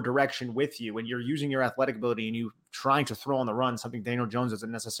in your direction with you, and you're using your athletic ability and you trying to throw on the run, something Daniel Jones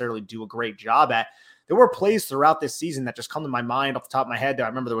doesn't necessarily do a great job at. There were plays throughout this season that just come to my mind off the top of my head. I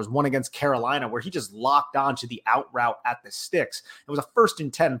remember there was one against Carolina where he just locked on to the out route at the sticks. It was a 1st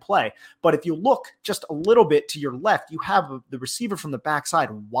and 10 play. But if you look just a little bit to your left, you have the receiver from the backside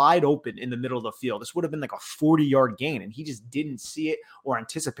wide open in the middle of the field. This would have been like a 40-yard gain, and he just didn't see it or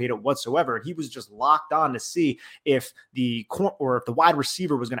anticipate it whatsoever. And he was just locked on to see if the wide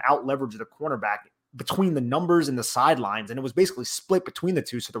receiver was going to out leverage the cornerback between the numbers and the sidelines. And it was basically split between the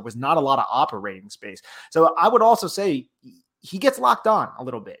two. So there was not a lot of operating space. So I would also say he gets locked on a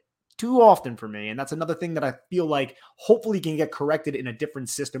little bit too often for me. And that's another thing that I feel like hopefully can get corrected in a different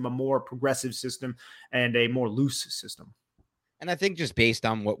system, a more progressive system and a more loose system. And I think just based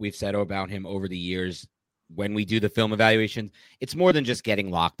on what we've said about him over the years, when we do the film evaluation, it's more than just getting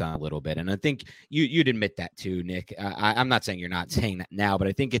locked on a little bit. And I think you'd admit that too, Nick. I'm not saying you're not saying that now, but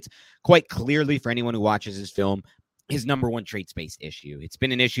I think it's quite clearly for anyone who watches his film, his number one trait space issue. It's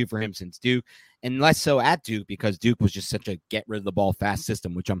been an issue for him since Duke, and less so at Duke because Duke was just such a get rid of the ball fast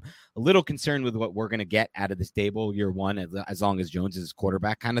system, which I'm a little concerned with what we're going to get out of this Dable year one, as long as Jones is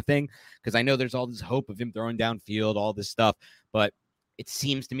quarterback kind of thing. Because I know there's all this hope of him throwing downfield, all this stuff, but it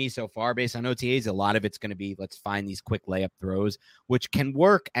seems to me so far based on OTAs, a lot of it's going to be, let's find these quick layup throws, which can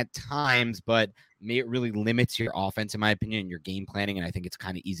work at times, but it really limits your offense, in my opinion, and your game planning. And I think it's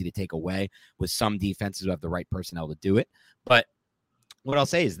kind of easy to take away with some defenses who have the right personnel to do it. But what I'll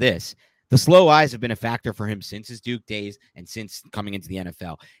say is this: the slow eyes have been a factor for him since his Duke days and since coming into the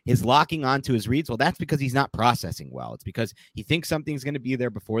NFL. His locking onto his reads, well, that's because he's not processing well. It's because he thinks something's going to be there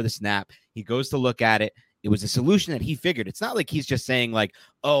before the snap. He goes to look at it. It was a solution that he figured. It's not like he's just saying like,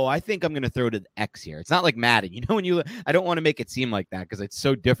 oh, I think I'm going to throw to the X here. It's not like Madden. You know, I don't want to make it seem like that because it's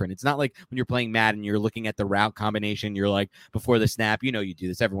so different. It's not like when you're playing Madden, you're looking at the route combination. You're like, before the snap, you know, you do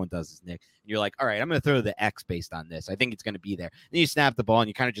this. Everyone does this, Nick. And you're like, all right, I'm going to throw the X based on this. I think it's going to be there. Then you snap the ball and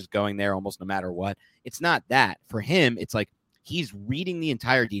you're kind of just going there almost no matter what. It's not that. For him, it's like, he's reading the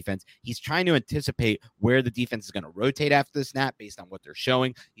entire defense. He's trying to anticipate where the defense is going to rotate after the snap based on what they're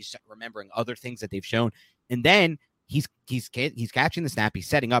showing. He's remembering other things that they've shown. And then he's catching the snap, he's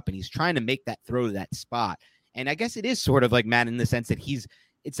setting up, and he's trying to make that throw to that spot. And I guess it is sort of like Madden in the sense that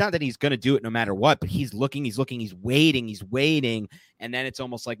it's not that he's going to do it no matter what, but he's looking, he's waiting. And then it's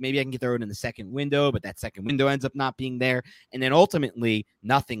almost like maybe I can throw it in the second window, but that second window ends up not being there. And then ultimately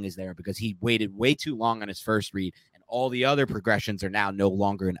nothing is there because he waited way too long on his first read. And all the other progressions are now no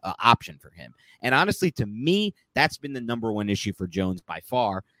longer an option for him. And honestly, to me, that's been the number one issue for Jones by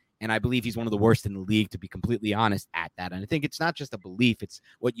far. And I believe he's one of the worst in the league, to be completely honest, at that. And I think it's not just a belief; it's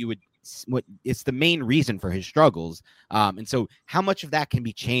it's the main reason for his struggles. And so, how much of that can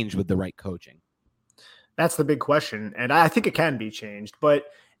be changed with the right coaching? That's the big question, and I think it can be changed. But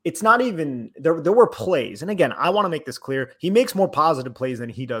it's not even there. There were plays, and again, I want to make this clear: he makes more positive plays than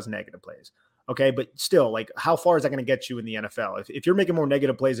he does negative plays. Okay, but still, like, how far is that going to get you in the NFL? If you're making more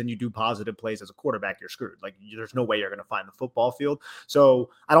negative plays than you do positive plays as a quarterback, you're screwed. Like, there's no way you're going to find the football field.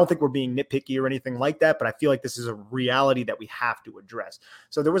 So I don't think we're being nitpicky or anything like that, but I feel like this is a reality that we have to address.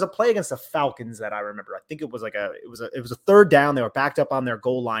 So there was a play against the Falcons that I remember. I think it was a third down. They were backed up on their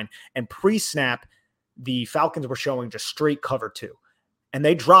goal line, and pre-snap, the Falcons were showing just straight cover 2, and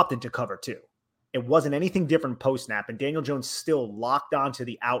they dropped into cover 2. It wasn't anything different post-snap, and Daniel Jones still locked onto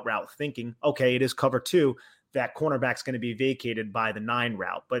the out route thinking, okay, it is cover 2. That cornerback's going to be vacated by the 9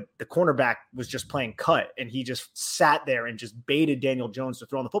 route. But the cornerback was just playing cut, and he just sat there and just baited Daniel Jones to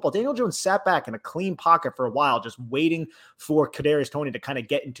throw on the football. Daniel Jones sat back in a clean pocket for a while, just waiting for Kadarius Toney to kind of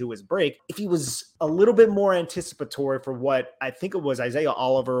get into his break. If he was a little bit more anticipatory for what I think it was Isaiah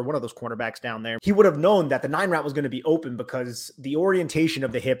Oliver, one of those cornerbacks down there, he would have known that the 9 route was going to be open because the orientation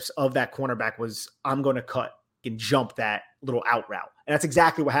of the hips of that cornerback was, I'm going to cut and jump that little out route. And that's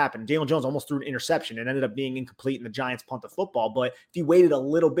exactly what happened. Daniel Jones almost threw an interception and ended up being incomplete, and the Giants punt the football. But if he waited a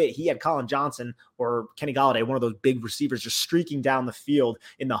little bit, he had Colin Johnson or Kenny Golladay, one of those big receivers, just streaking down the field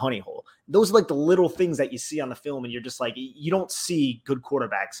in the honey hole. Those are like the little things that you see on the film, and you're just like, you don't see good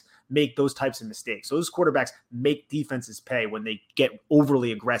quarterbacks make those types of mistakes. So those quarterbacks make defenses pay when they get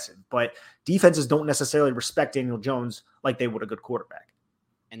overly aggressive. But defenses don't necessarily respect Daniel Jones like they would a good quarterback.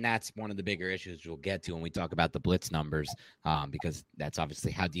 And that's one of the bigger issues we'll get to when we talk about the blitz numbers, because that's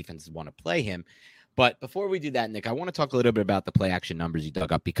obviously how defenses want to play him. But before we do that, Nick, I want to talk a little bit about the play action numbers you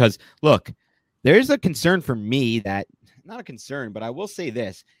dug up, because, look, there's a concern for me that – not a concern, but I will say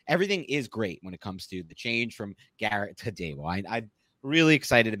this. Everything is great when it comes to the change from Garrett to Dable. I'm really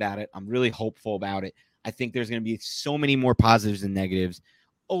excited about it. I'm really hopeful about it. I think there's going to be so many more positives than negatives.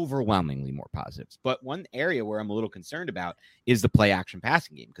 Overwhelmingly more positives. But one area where I'm a little concerned about is the play action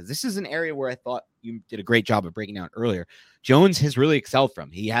passing game, because this is an area where I thought you did a great job of breaking down earlier. Jones has really excelled from.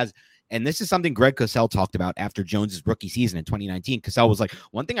 He has, and this is something Greg Cosell talked about after Jones's rookie season in 2019. Cosell was like,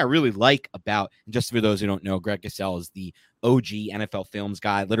 one thing I really like about, and just for those who don't know, Greg Cosell is the OG NFL films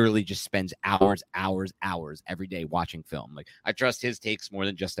guy, literally just spends hours every day watching film. Like, I trust his takes more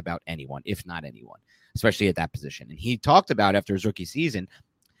than just about anyone, if not anyone, especially at that position. And he talked about after his rookie season,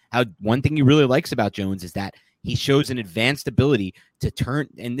 how one thing he really likes about Jones is that he shows an advanced ability to turn.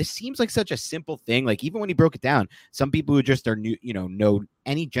 And this seems like such a simple thing. Like, even when he broke it down, some people who just are new, know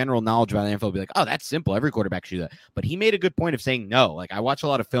any general knowledge about the NFL will be like, oh, that's simple. Every quarterback should do that. But he made a good point of saying, no, like, I watch a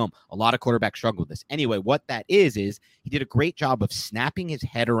lot of film. A lot of quarterbacks struggle with this. Anyway, what that is he did a great job of snapping his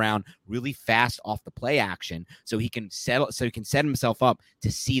head around really fast off the play action so he can set himself up to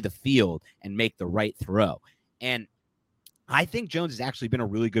see the field and make the right throw. And I think Jones has actually been a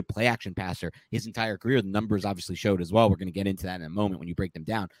really good play action passer his entire career. The numbers obviously showed as well. We're going to get into that in a moment when you break them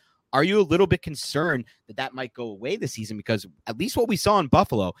down. Are you a little bit concerned that might go away this season? Because at least what we saw in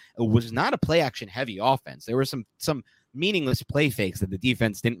Buffalo, it was not a play action heavy offense. There were some meaningless play fakes that the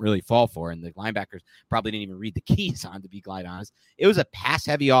defense didn't really fall for, and the linebackers probably didn't even read the keys on, to be quite honest. It was a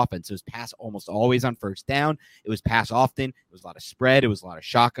pass-heavy offense. It was pass almost always on first down. It was pass often. It was a lot of spread. It was a lot of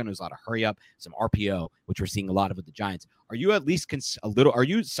shotgun. It was a lot of hurry-up, some RPO, which we're seeing a lot of with the Giants. Are you at least are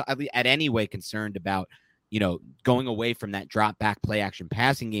you at any way concerned about, going away from that drop-back play-action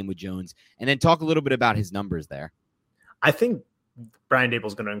passing game with Jones? And then talk a little bit about his numbers there. I think Brian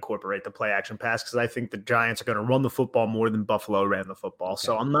Daboll's going to incorporate the play action pass because I think the Giants are going to run the football more than Buffalo ran the football. Okay.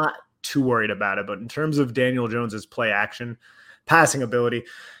 So I'm not too worried about it. But in terms of Daniel Jones's play action passing ability,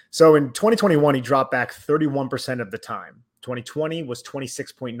 so in 2021, he dropped back 31% of the time. 2020 was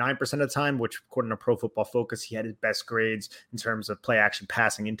 26.9% of the time, which according to Pro Football Focus, he had his best grades in terms of play action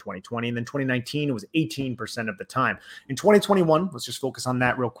passing in 2020. And then 2019, it was 18% of the time. In 2021, let's just focus on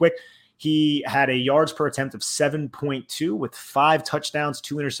that real quick. He had a yards per attempt of 7.2 with 5 touchdowns,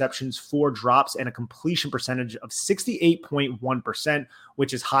 2 interceptions, 4 drops, and a completion percentage of 68.1%,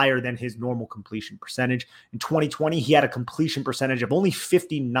 which is higher than his normal completion percentage. In 2020, he had a completion percentage of only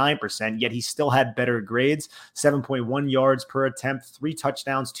 59%, yet he still had better grades, 7.1 yards per attempt, 3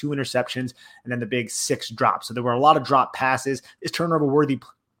 touchdowns, 2 interceptions, and then the big 6 drops. So there were a lot of drop passes. His turnover-worthy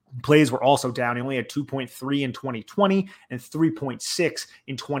plays were also down. He only had 2.3 in 2020 and 3.6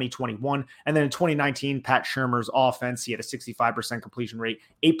 in 2021. And then in 2019, Pat Shurmur's offense, he had a 65% completion rate,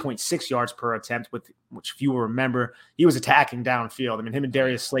 8.6 yards per attempt, which if you will remember, he was attacking downfield. I mean, him and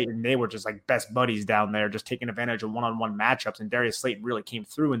Darius Slayton, they were just like best buddies down there, just taking advantage of one-on-one matchups. And Darius Slayton really came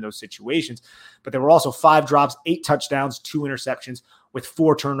through in those situations. But there were also 5 drops, 8 touchdowns, 2 interceptions with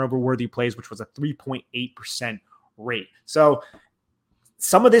 4 turnover-worthy plays, which was a 3.8% rate. So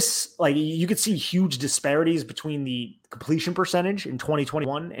some of this, like you could see huge disparities between the completion percentage in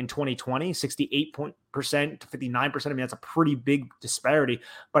 2021 and 2020, 68% to 59%. I mean, that's a pretty big disparity,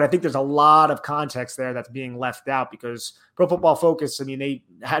 but I think there's a lot of context there that's being left out because Pro Football Focus, I mean, they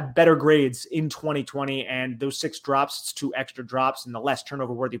had better grades in 2020 and those 6 drops, 2 extra drops and the less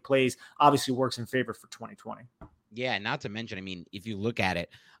turnover worthy plays obviously works in favor for 2020. Yeah. Not to mention, I mean, if you look at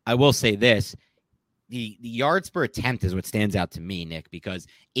it, I will say this, The yards per attempt is what stands out to me, Nick, because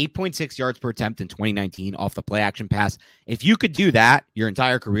 8.6 yards per attempt in 2019 off the play action pass. If you could do that your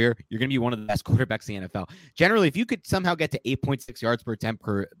entire career, you're going to be one of the best quarterbacks in the NFL. Generally, if you could somehow get to 8.6 yards per attempt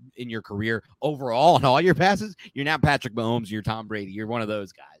in your career overall on all your passes, you're now Patrick Mahomes, you're Tom Brady, you're one of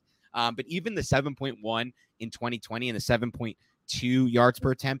those guys. But even the 7.1 in 2020 and the 7.2 yards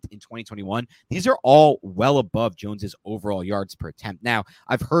per attempt in 2021. These are all well above Jones's overall yards per attempt. Now,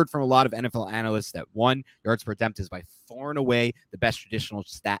 I've heard from a lot of NFL analysts that 1, yards per attempt is by far and away the best traditional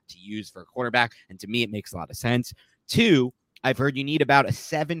stat to use for a quarterback. And to me, it makes a lot of sense. 2, I've heard you need about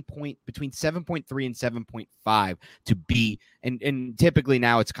between 7.3 and 7.5 to be, and typically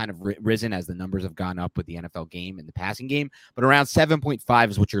now it's kind of risen as the numbers have gone up with the NFL game and the passing game, but around 7.5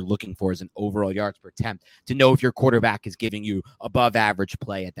 is what you're looking for as an overall yards per attempt to know if your quarterback is giving you above average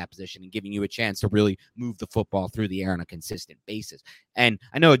play at that position and giving you a chance to really move the football through the air on a consistent basis. And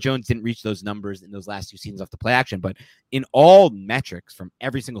I know Jones didn't reach those numbers in those last 2 seasons off the play action, but in all metrics from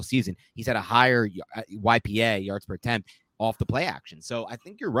every single season, he's had a higher YPA, yards per attempt, off the play action. So I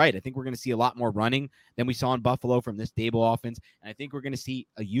think you're right. I think we're going to see a lot more running than we saw in Buffalo from this Daboll offense. And I think we're going to see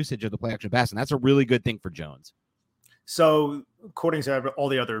a usage of the play action pass. And that's a really good thing for Jones. So according to all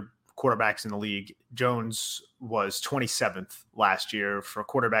the other quarterbacks in the league, Jones was 27th last year for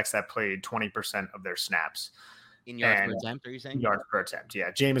quarterbacks that played 20% of their snaps. In yards per attempt, are you saying? Yards per attempt, yeah.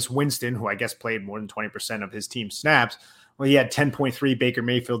 Jameis Winston, who I guess played more than 20% of his team's snaps, well, he had 10.3, Baker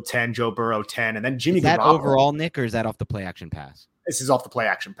Mayfield 10, Joe Burrow 10, and then Jimmy Garoppolo. Is that overall, Nick, or is that off the play action pass? This is off the play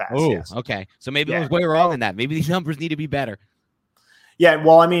action pass. Oh, yes. Okay. So maybe I was way wrong in that. Maybe these numbers need to be better. Yeah,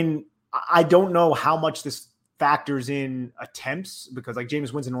 well, I mean, I don't know how much this factors in attempts because like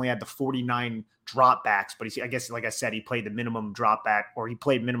Jameis Winston only had the 49 dropbacks, but I guess, like I said, he played the minimum dropback or he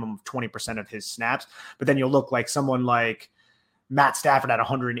played minimum of 20% of his snaps. But then you'll look like someone like Matt Stafford at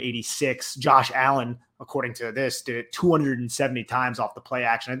 186. Josh Allen, according to this, did it 270 times off the play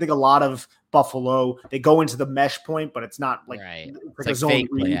action. I think a lot of Buffalo, they go into the mesh point, but it's not like, right. It's like fake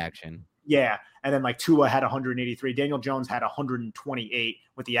play action. Yeah. And then like Tua had 183. Daniel Jones had 128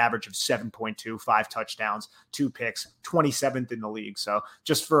 with the average of 7.2, 5 touchdowns, 2 picks, 27th in the league. So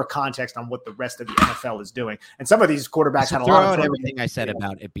just for a context on what the rest of the NFL is doing. And some of these quarterbacks had a lot of everything I said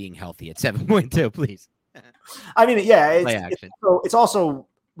about it being healthy at 7.2, please. I mean, yeah, it's also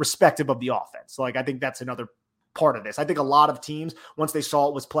respective of the offense. Like, I think that's another part of this. I think a lot of teams, once they saw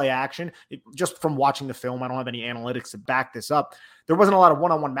it was play action, just from watching the film, I don't have any analytics to back this up, there wasn't a lot of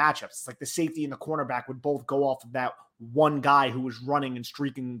one-on-one matchups. It's like the safety and the cornerback would both go off of that one guy who was running and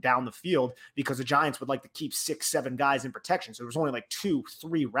streaking down the field, because the Giants would like to keep 6-7 guys in protection. So there was only like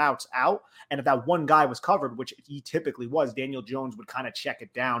 2-3 routes out. And if that one guy was covered, which he typically was, Daniel Jones would kind of check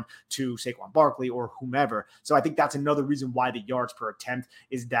it down to Saquon Barkley or whomever. So I think that's another reason why the yards per attempt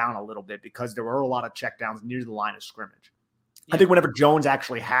is down a little bit, because there were a lot of checkdowns near the line of scrimmage. Yeah. I think whenever Jones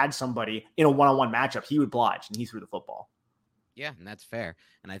actually had somebody in a one-on-one matchup, he would oblige and he threw the football. Yeah, and that's fair.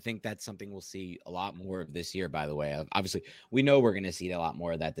 And I think that's something we'll see a lot more of this year, by the way. Obviously, we know we're going to see a lot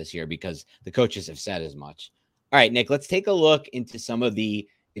more of that this year because the coaches have said as much. All right, Nick, let's take a look into some of the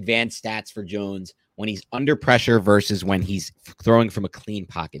advanced stats for Jones when he's under pressure versus when he's throwing from a clean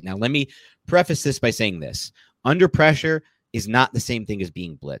pocket. Now, let me preface this by saying this. Under pressure is not the same thing as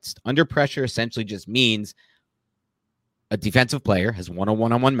being blitzed. Under pressure essentially just means a defensive player has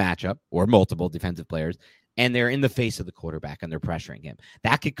one-on-one matchup, or multiple defensive players, and they're in the face of the quarterback and they're pressuring him.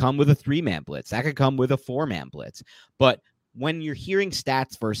 That could come with a 3-man blitz. That could come with a 4-man blitz. But when you're hearing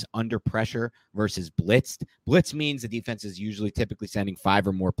stats versus under pressure versus blitzed, blitz means the defense is usually typically sending 5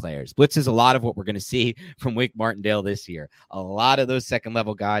 or more players. Blitz is a lot of what we're going to see from Wake Martindale this year. A lot of those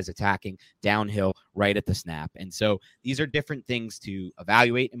second-level guys attacking downhill right at the snap. And so these are different things to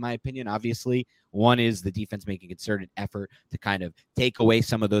evaluate, in my opinion. Obviously, one is the defense making a concerted effort to kind of take away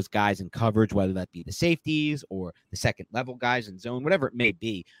some of those guys in coverage, whether that be the safeties or the second-level guys in zone, whatever it may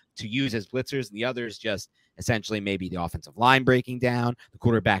be, to use as blitzers. And the other is just essentially maybe the offensive line breaking down, the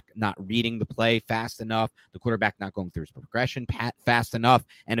quarterback not reading the play fast enough, the quarterback not going through his progression fast enough,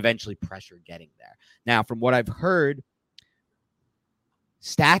 and eventually pressure getting there. Now, from what I've heard,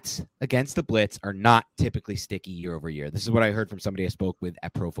 stats against the blitz are not typically sticky year over year. This is what I heard from somebody I spoke with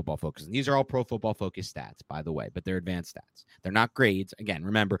at Pro Football Focus. And these are all Pro Football Focus stats, by the way, but they're advanced stats. They're not grades. Again,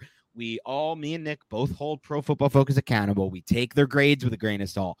 remember, me and Nick both hold Pro Football Focus accountable. We take their grades with a grain of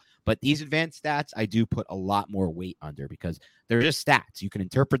salt. But these advanced stats, I do put a lot more weight under because they're just stats. You can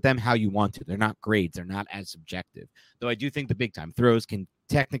interpret them how you want to. They're not grades. They're not as subjective. Though I do think the big time throws can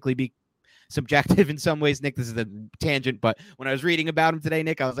technically be subjective in some ways. Nick, this is a tangent, but when I was reading about him today,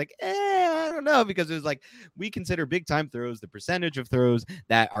 Nick, I was like, I don't know, because it was like, we consider big time throws the percentage of throws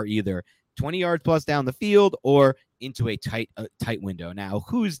that are either 20 yards plus down the field or into a tight window. Now,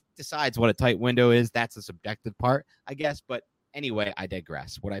 who decides what a tight window is? That's a subjective part, I guess. But anyway, I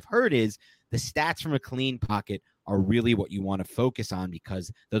digress. What I've heard is the stats from a clean pocket are really what you want to focus on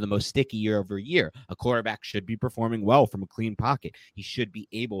because they're the most sticky year over year. A quarterback should be performing well from a clean pocket. He should be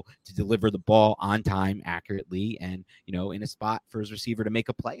able to deliver the ball on time, accurately, and, in a spot for his receiver to make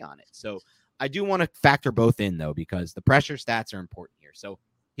a play on it. So I do want to factor both in, though, because the pressure stats are important here. So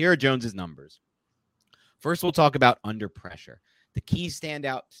here are Jones's numbers. First, we'll talk about under pressure. The key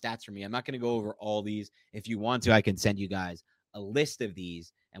standout stats for me, I'm not going to go over all these. If you want to, I can send you guys a list of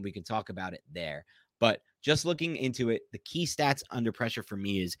these and we can talk about it there. But just looking into it, the key stats under pressure for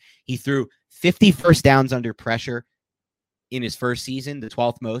me is he threw 50 first downs under pressure in his first season, the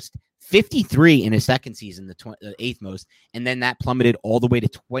 12th most, 53 in his second season, the 8th most, and then that plummeted all the way to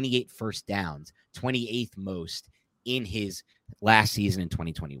 28 first downs, 28th most in his last season in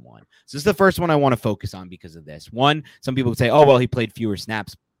 2021. So this is the first one I want to focus on because of this. One, some people would say, oh, well, he played fewer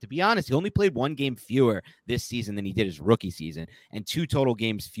snaps. To be honest, he only played 1 game fewer this season than he did his rookie season, and 3 total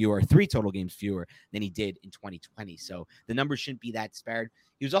games fewer than he did in 2020. So the numbers shouldn't be that disparate.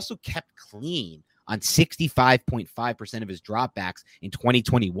 He was also kept clean on 65.5% of his dropbacks in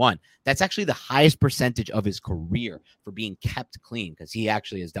 2021. That's actually the highest percentage of his career for being kept clean because he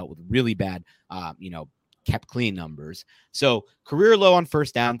actually has dealt with really bad, kept clean numbers. So career low on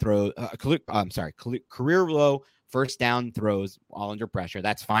first down throw. Career low first down throws all under pressure.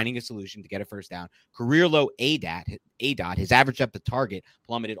 That's finding a solution to get a first down. Career low ADOT, his average depth of target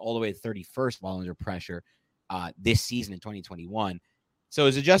plummeted all the way to 31st while under pressure this season in 2021. So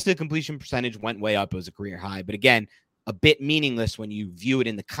his adjusted completion percentage went way up. It was a career high. But again, a bit meaningless when you view it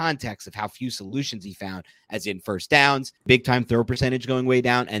in the context of how few solutions he found, as in first downs, big time throw percentage going way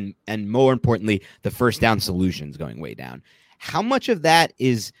down, and more importantly, the first down solutions going way down. How much of that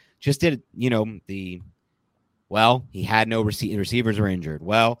is just he had no receivers were injured.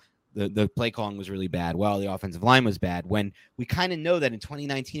 Well, the play calling was really bad. Well, the offensive line was bad. When we kind of know that in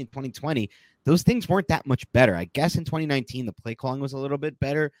 2019 and 2020, those things weren't that much better. I guess in 2019, the play calling was a little bit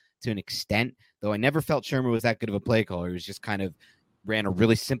better to an extent, though I never felt Shermer was that good of a play caller. He was just kind of ran a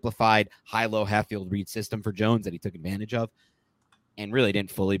really simplified high-low half-field read system for Jones that he took advantage of and really didn't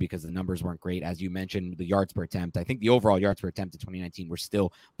fully because the numbers weren't great. As you mentioned, the yards per attempt, I think the overall yards per attempt in 2019 were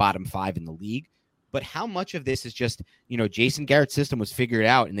still bottom 5 in the league. But how much of this is just, Jason Garrett's system was figured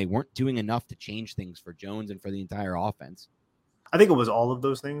out and they weren't doing enough to change things for Jones and for the entire offense? I think it was all of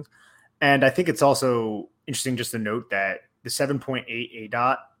those things. And I think it's also interesting just to note that the 7.8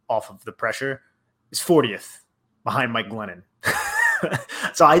 ADOT off of the pressure is 40th behind Mike Glennon.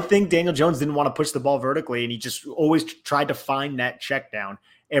 So I think Daniel Jones didn't want to push the ball vertically, and he just always tried to find that check down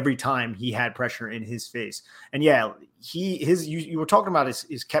every time he had pressure in his face. And yeah, you were talking about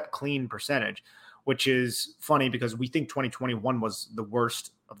his kept clean percentage, which is funny because we think 2021 was the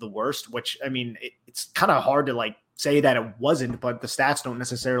worst of the worst, which, I mean, it's kind of hard to say that it wasn't, but the stats don't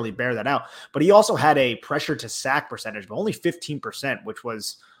necessarily bear that out. But he also had a pressure to sack percentage of only 15%, which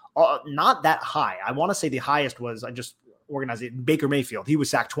was not that high. I want to say the highest was, I just organized it, Baker Mayfield. He was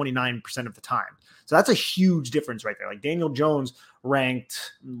sacked 29% of the time. So that's a huge difference right there. Like Daniel Jones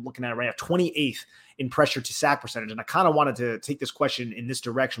ranked, looking at it right now, 28th in pressure to sack percentage. And I kind of wanted to take this question in this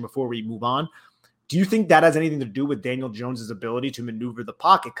direction before we move on. Do you think that has anything to do with Daniel Jones's ability to maneuver the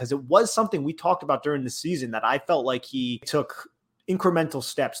pocket? Because it was something we talked about during the season that I felt like he took incremental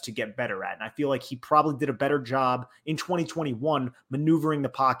steps to get better at. And I feel like he probably did a better job in 2021 maneuvering the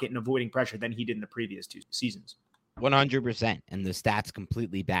pocket and avoiding pressure than he did in the previous 2 seasons. 100%. And the stats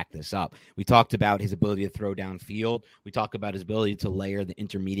completely back this up. We talked about his ability to throw downfield. We talked about his ability to layer the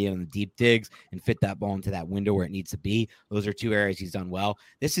intermediate and the deep digs and fit that ball into that window where it needs to be. Those are 2 areas he's done well.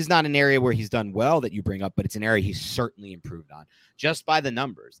 This is not an area where he's done well that you bring up, but it's an area he's certainly improved on. Just by the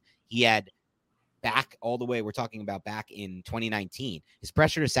numbers, he had back all the way, we're talking about back in 2019, his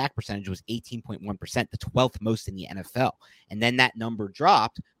pressure to sack percentage was 18.1%, the 12th most in the NFL. And then that number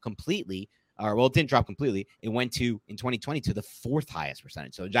dropped completely. It didn't drop completely. It went to, in 2020, to the 4th highest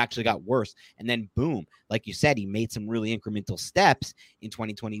percentage. So it actually got worse. And then boom, like you said, he made some really incremental steps in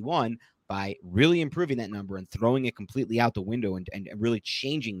 2021 by really improving that number and throwing it completely out the window and really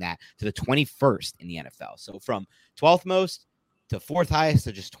changing that to the 21st in the NFL. So from 12th most to 4th highest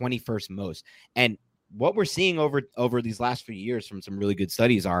to just 21st most. And what we're seeing over these last few years from some really good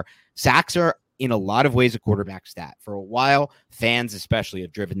studies are sacks are in a lot of ways a quarterback stat. For a while, fans especially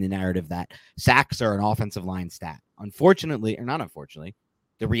have driven the narrative that sacks are an offensive line stat. Unfortunately, or not unfortunately,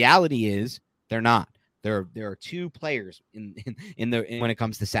 the reality is they're not. There are 2 players in when it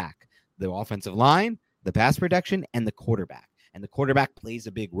comes to sack: the offensive line, the pass protection, and the quarterback. And the quarterback plays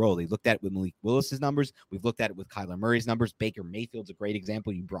a big role. They looked at it with Malik Willis's numbers. We've looked at it with Kyler Murray's numbers. Baker Mayfield's a great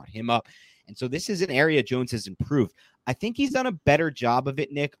example. You brought him up. And so this is an area Jones has improved. I think he's done a better job of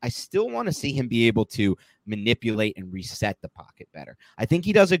it, Nick. I still want to see him be able to manipulate and reset the pocket better. I think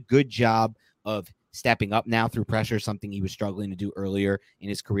he does a good job of stepping up now through pressure, something he was struggling to do earlier in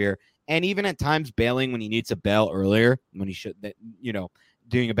his career. And even at times bailing when he needs to bail earlier, when he should,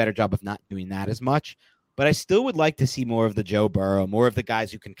 doing a better job of not doing that as much. But I still would like to see more of the Joe Burrow, more of the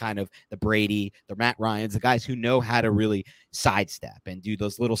guys who can the Brady, the Matt Ryans, the guys who know how to really sidestep and do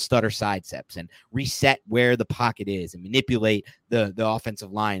those little stutter sidesteps and reset where the pocket is and manipulate the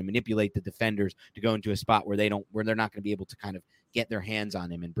offensive line and manipulate the defenders to go into a spot where they're not going to be able to kind of get their hands on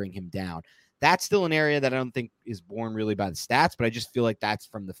him and bring him down. That's still an area that I don't think is born really by the stats, but I just feel like that's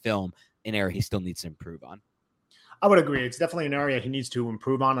from the film an area he still needs to improve on. I would agree. It's definitely an area he needs to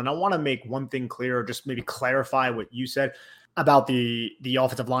improve on. And I want to make one thing clear, or just maybe clarify what you said about the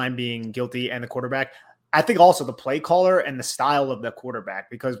offensive line being guilty and the quarterback. I think also the play caller and the style of the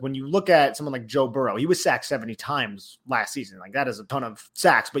quarterback, because when you look at someone like Joe Burrow, he was sacked 70 times last season. Like that is a ton of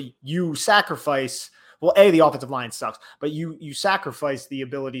sacks, but you sacrifice, well, the offensive line sucks, but you sacrifice the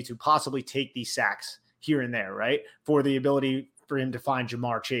ability to possibly take these sacks here and there, right? For the ability for him to find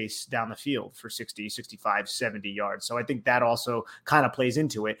Jamar Chase down the field for 60, 65, 70 yards. So I think that also kind of plays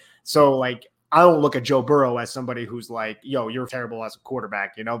into it. So like, I don't look at Joe Burrow as somebody who's like, yo, you're terrible as a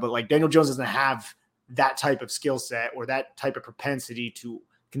quarterback, but like Daniel Jones doesn't have that type of skill set or that type of propensity to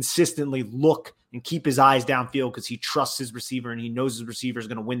consistently look and keep his eyes downfield because he trusts his receiver and he knows his receiver is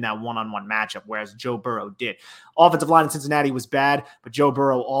going to win that one-on-one matchup, whereas Joe Burrow did. Offensive line in Cincinnati was bad, but Joe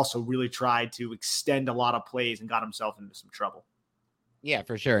Burrow also really tried to extend a lot of plays and got himself into some trouble. Yeah,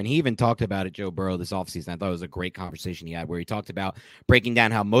 for sure. And he even talked about it, Joe Burrow, this offseason. I thought it was a great conversation he had where he talked about breaking down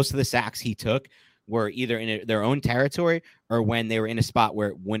how most of the sacks he took were either in their own territory or when they were in a spot where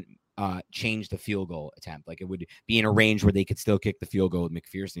it wouldn't change the field goal attempt. Like it would be in a range where they could still kick the field goal with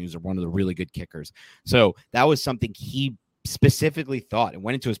McPherson, who's one of the really good kickers. So that was something he specifically thought and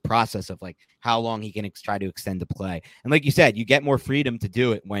went into his process of like how long he can try to extend the play. And like you said, you get more freedom to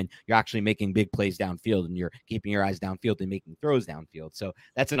do it when you're actually making big plays downfield and you're keeping your eyes downfield and making throws downfield. So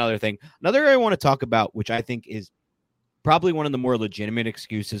that's another thing. Another area I want to talk about, which I think is probably one of the more legitimate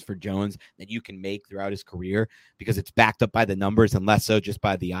excuses for Jones that you can make throughout his career, because it's backed up by the numbers and less so just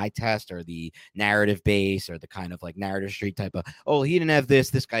by the eye test or the narrative base or the kind of like narrative street type of, oh, he didn't have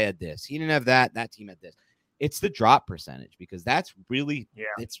this guy had this, he didn't have that team had this. It's the drop percentage, because that's really,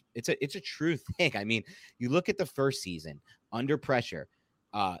 it's a true thing. I mean, you look at the first season under pressure,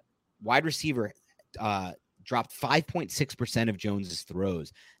 wide receiver dropped 5.6% of Jones's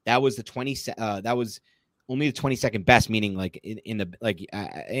throws. That was that was only the 22nd best, meaning like in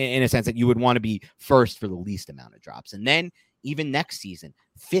a sense that you would want to be first for the least amount of drops. And then even next season,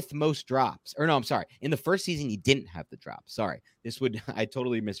 5th most drops. Or no, I'm sorry. In the first season, he didn't have the drops. Sorry. I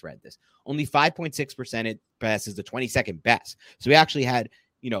totally misread this. Only 5.6% passes the 22nd best. So he actually had,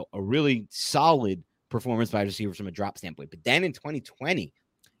 a really solid performance by receivers from a drop standpoint. But then in 2020,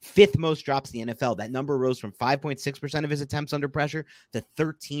 5th most drops in the NFL. That number rose from 5.6% of his attempts under pressure to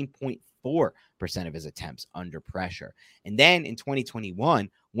 13.4% of his attempts under pressure. And then in 2021,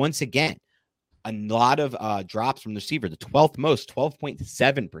 once again, a lot of drops from the receiver, the 12th most,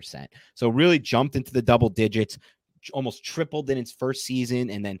 12.7%. So really jumped into the double digits, almost tripled in its first season,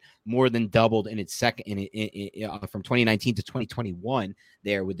 and then more than doubled in its second from 2019 to 2021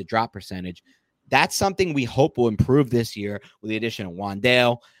 there with the drop percentage. That's something we hope will improve this year with the addition of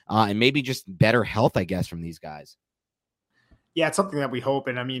Wan'Dale and maybe just better health, I guess, from these guys. Yeah, it's something that we hope.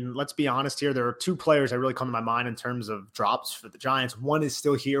 And I mean, let's be honest here. There are 2 players that really come to my mind in terms of drops for the Giants. One is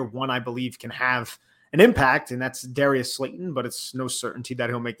still here. One, I believe, can have an impact, and that's Darius Slayton, but it's no certainty that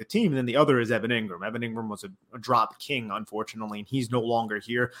he'll make the team. And then the other is Evan Ingram. Evan Ingram was a drop king, unfortunately, and he's no longer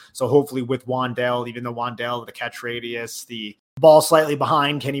here. So hopefully with Wan'Dale, even though Wan'Dale, the catch radius, the ball slightly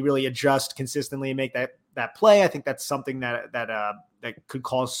behind, can he really adjust consistently and make that play? I think that's something that could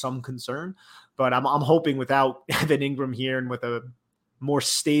cause some concern. But I'm hoping without Evan Ingram here and with a more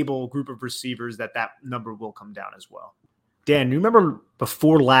stable group of receivers that number will come down as well. Dan, you remember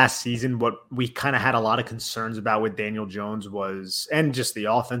before last season, what we kind of had a lot of concerns about with Daniel Jones was, and just the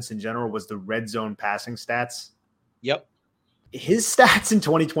offense in general, was the red zone passing stats. Yep. His stats in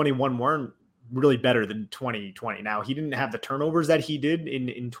 2021 weren't really better than 2020. Now, he didn't have the turnovers that he did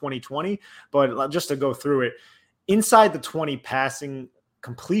in 2020, but just to go through it, inside the 20 passing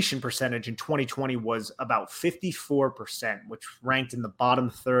completion percentage in 2020 was about 54%, which ranked in the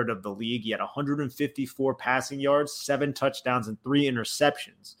bottom third of the league. He had 154 passing yards, 7 touchdowns, and 3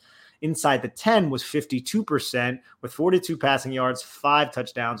 interceptions. Inside the 10 was 52% with 42 passing yards, 5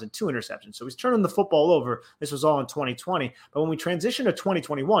 touchdowns, and 2 interceptions. So he's turning the football over. This was all in 2020. But when we transition to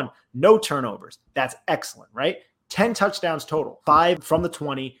 2021, no turnovers. That's excellent, right? 10 touchdowns total, 5 from the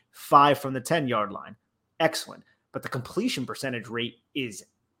 20, 5 from the 10-yard line. Excellent. But the completion percentage rate is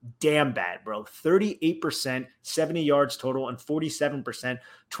damn bad, bro. 38%, 70 yards total, and 47%,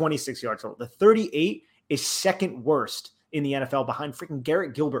 26 yards total. The 38 is second worst in the NFL behind freaking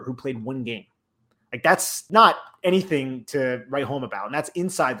Garrett Gilbert, who played 1 game. Like, that's not anything to write home about. And that's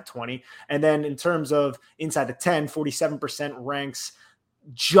inside the 20. And then in terms of inside the 10, 47% ranks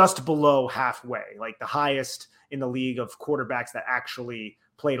just below halfway. Like, the highest in the league of quarterbacks that actually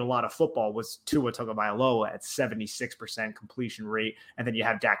played a lot of football was Tua Tagovailoa at 76% completion rate. And then you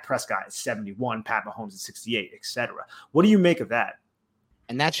have Dak Prescott at 71, Pat Mahomes at 68, etc. What do you make of that?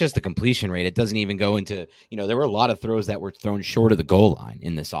 And that's just the completion rate. It doesn't even go into, there were a lot of throws that were thrown short of the goal line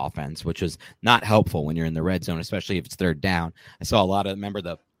in this offense, which was not helpful when you're in the red zone, especially if it's third down. I saw a lot of, remember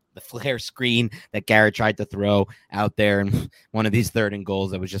the flare screen that Garrett tried to throw out there and one of these 3rd and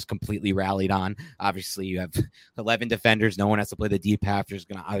goals that was just completely rallied on. Obviously, you have 11 defenders. No one has to play the deep half. There's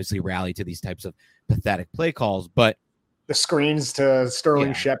going to obviously rally to these types of pathetic play calls, but the screens to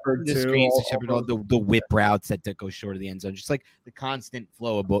Sterling Shepard, the screens to Shepard, the whip routes that go short of the end zone, just like the constant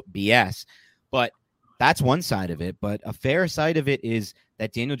flow of BS. But that's one side of it. But a fair side of it is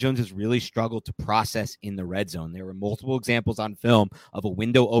that Daniel Jones has really struggled to process in the red zone. There were multiple examples on film of a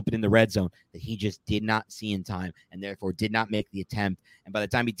window open in the red zone that he just did not see in time and therefore did not make the attempt. And by the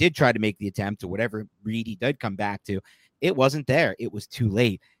time he did try to make the attempt, or whatever read he did come back to, it wasn't there. It was too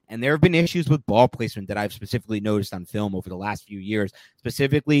late. And there have been issues with ball placement that I've specifically noticed on film over the last few years,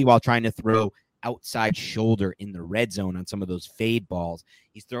 specifically while trying to throw outside shoulder in the red zone on some of those fade balls.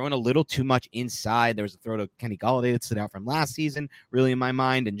 He's throwing a little too much inside. There was a throw to Kenny Golladay that stood out from last season, really in my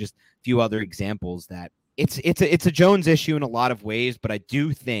mind, and just a few other examples that it's a Jones issue in a lot of ways, but I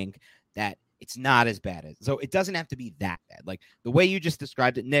do think that it's not as bad as, so it doesn't have to be that bad. Like the way you just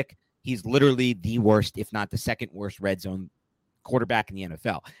described it, Nick, he's literally the worst, if not the second worst red zone quarterback in the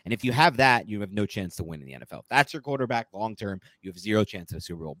NFL. And if you have that, you have no chance to win in the NFL. If that's your quarterback long-term, you have zero chance of a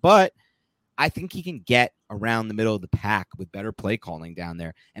Super Bowl. But I think he can get around the middle of the pack with better play calling down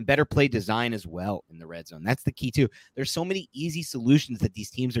there and better play design as well in the red zone. That's the key too. There's so many easy solutions that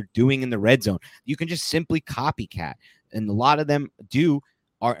these teams are doing in the red zone. You can just simply copycat, and a lot of them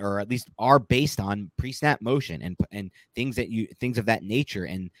or at least are based on pre-snap motion and things of that nature.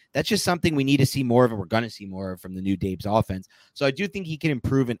 And that's just something we need to see more of, and we're going to see more of from the new Dave's offense. So I do think he can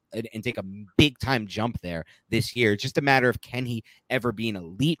improve and take a big time jump there this year. It's just a matter of, can he ever be an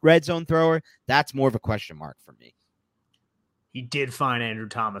elite red zone thrower? That's more of a question mark for me. He did find Andrew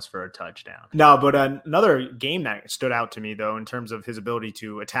Thomas for a touchdown. No, but another game that stood out to me, though, in terms of his ability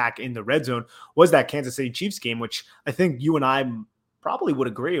to attack in the red zone was that Kansas City Chiefs game, which I think you and I probably would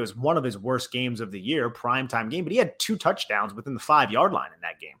agree it was one of his worst games of the year, primetime game, but he had 2 touchdowns within the 5-yard line in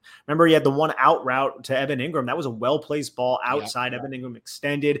that game. Remember, he had the one out route to Evan Ingram. That was a well-placed ball outside. Evan Ingram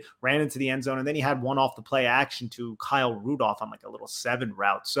extended, ran into the end zone, and then he had one off the play action to Kyle Rudolph on like a little 7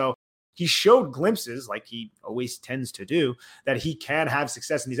 route. So he showed glimpses, like he always tends to do, that he can have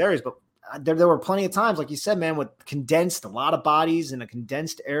success in these areas, but there were plenty of times, like you said, man, with a lot of bodies in a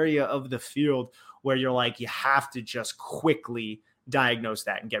condensed area of the field where you're like, you have to just quickly diagnose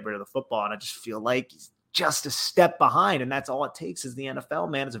that and get rid of the football. And I just feel like he's just a step behind, and that's all it takes is the NFL,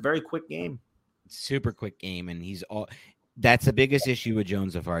 man. It's a very quick game. Super quick game, and that's the biggest issue with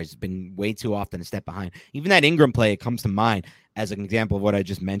Jones so far. He's been way too often a step behind. Even that Ingram play, it comes to mind as an example of what I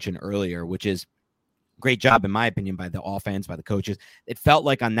just mentioned earlier, which is great job, in my opinion, by the offense, by the coaches. It felt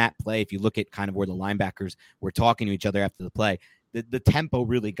like on that play, if you look at kind of where the linebackers were talking to each other after the play, the tempo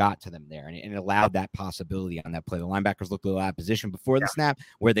really got to them there, and it allowed that possibility on that play. The linebackers looked a little out of position before the snap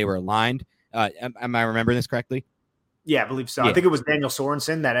where they were aligned. Am I remembering this correctly? Yeah, I believe so. Yeah. I think it was Daniel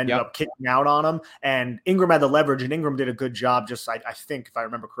Sorensen that ended up kicking out on him, and Ingram had the leverage, and Ingram did a good job. Just, I think, if I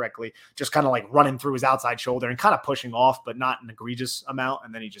remember correctly, just kind of like running through his outside shoulder and kind of pushing off, but not an egregious amount.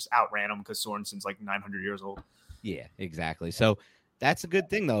 And then he just outran him because Sorensen's like 900 years old. Yeah, exactly. So that's a good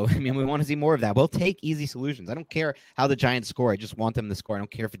thing, though. I mean, we want to see more of that. We'll take easy solutions. I don't care how the Giants score. I just want them to score. I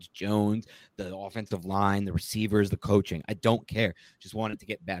don't care if it's Jones, the offensive line, the receivers, the coaching. I don't care. Just want it to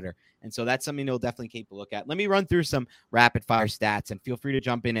get better. And so that's something they'll definitely keep a look at. Let me run through some rapid-fire stats, and feel free to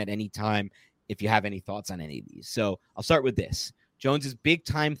jump in at any time if you have any thoughts on any of these. So I'll start with this. Jones's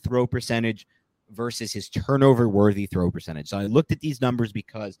big-time throw percentage versus his turnover-worthy throw percentage. So I looked at these numbers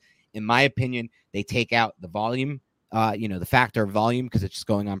because, in my opinion, they take out the volume, the factor of volume, because it's just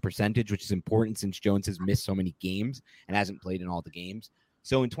going on percentage, which is important since Jones has missed so many games and hasn't played in all the games.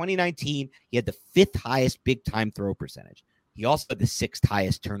 So in 2019, he had the 5th highest big-time throw percentage. He also had the 6th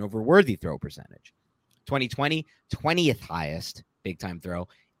highest turnover-worthy throw percentage. 2020, 20th highest big-time throw,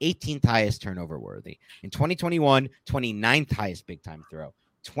 18th highest turnover-worthy. In 2021, 29th highest big-time throw,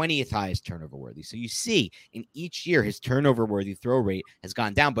 20th highest turnover-worthy. So you see, in each year, his turnover-worthy throw rate has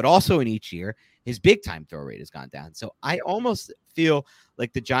gone down, but also in each year, his big-time throw rate has gone down. So I almost feel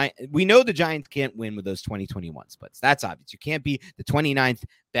like we know the Giants can't win with those 2021 splits. That's obvious. You can't be the 29th,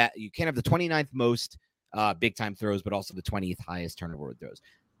 you can't have the 29th most big-time throws, but also the 20th highest turnover throws.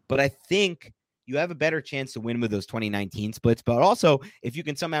 But I think you have a better chance to win with those 2019 splits, but also if you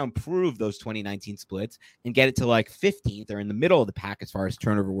can somehow improve those 2019 splits and get it to like 15th or in the middle of the pack as far as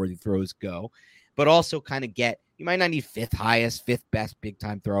turnover-worthy throws go, but also kind of you might not need 5th highest, 5th best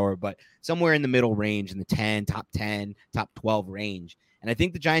big-time thrower, but somewhere in the middle range, in the top 10, top 12 range. And I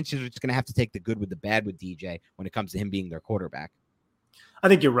think the Giants are just going to have to take the good with the bad with DJ when it comes to him being their quarterback. I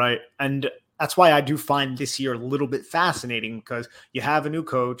think you're right. And that's why I do find this year a little bit fascinating, because you have a new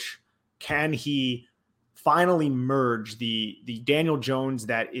coach. Can he finally merge the Daniel Jones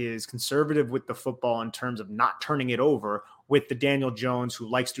that is conservative with the football in terms of not turning it over with the Daniel Jones who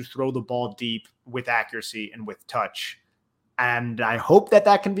likes to throw the ball deep with accuracy and with touch? And I hope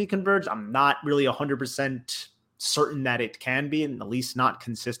that can be converged. I'm not really 100% certain that it can be, and at least not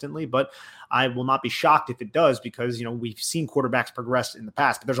consistently, but I will not be shocked if it does, because, we've seen quarterbacks progress in the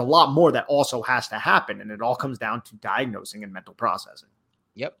past, but there's a lot more that also has to happen. And it all comes down to diagnosing and mental processing.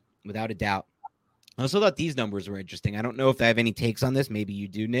 Yep. Without a doubt. I also thought these numbers were interesting. I don't know if I have any takes on this. Maybe you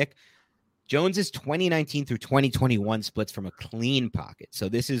do, Nick. Jones's 2019 through 2021 splits from a clean pocket. So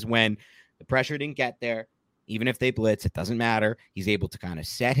this is when the pressure didn't get there. Even if they blitz, it doesn't matter. He's able to kind of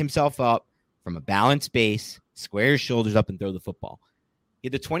set himself up from a balanced base, square his shoulders up, and throw the football. He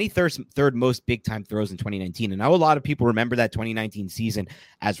had the 23rd most big-time throws in 2019. And I know a lot of people remember that 2019 season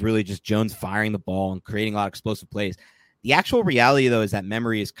as really just Jones firing the ball and creating a lot of explosive plays. The actual reality, though, is that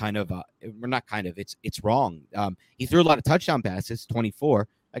memory is it's wrong. He threw a lot of touchdown passes, 24.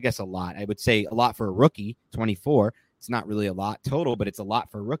 I guess a lot. I would say a lot for a rookie, 24. It's not really a lot total, but it's a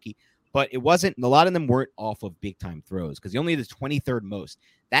lot for a rookie. but it wasn't, a lot of them weren't off of big time throws because he only had the 23rd most.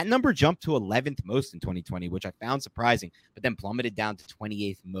 That number jumped to 11th most in 2020, which I found surprising, but then plummeted down to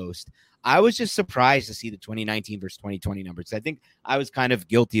 28th most. I was just surprised to see the 2019 versus 2020 numbers. I think I was kind of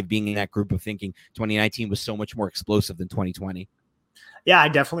guilty of being in that group of thinking 2019 was so much more explosive than 2020. Yeah, I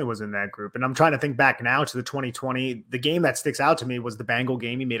definitely was in that group. And I'm trying to think back now to the 2020. The game that sticks out to me was the Bengal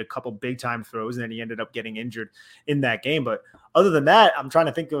game. He made a couple big time throws and then he ended up getting injured in that game. But other than that, I'm trying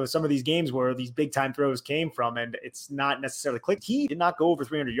to think of some of these games where these big time throws came from, and it's not necessarily clicked. He did not go over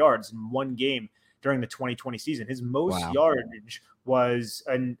 300 yards in one game during the 2020 season. His most yardage was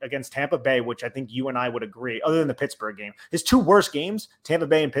against Tampa Bay, which I think you and I would agree, other than the Pittsburgh game. His two worst games, Tampa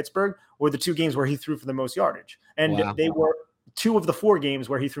Bay and Pittsburgh, were the two games where he threw for the most yardage. And they were two of the four games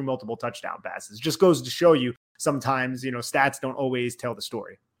where he threw multiple touchdown passes. Just goes to show you sometimes, stats don't always tell the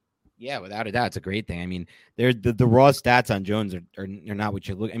story. Yeah, without a doubt, it's a great thing. I mean, they're the raw stats on Jones are not what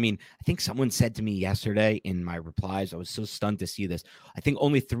you look. I mean, I think someone said to me yesterday in my replies, I was so stunned to see this. I think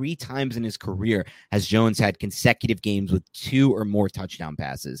only 3 times in his career has Jones had consecutive games with 2 or more touchdown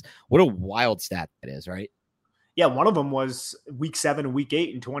passes. What a wild stat that is, right? Yeah, one of them was week 7 and week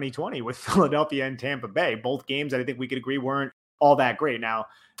 8 in 2020 with Philadelphia and Tampa Bay. Both games that I think we could agree weren't all that great. Now,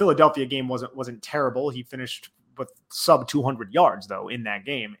 Philadelphia game wasn't terrible. He finished with sub 200 yards though in that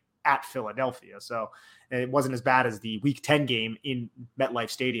game at Philadelphia. So it wasn't as bad as the week 10 game in MetLife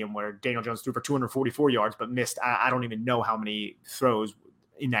Stadium where Daniel Jones threw for 244 yards, but missed, I don't even know how many throws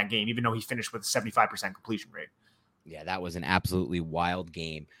in that game, even though he finished with a 75% completion rate. Yeah, that was an absolutely wild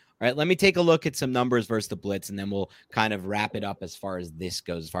game. All right, let me take a look at some numbers versus the blitz, and then we'll kind of wrap it up as far as this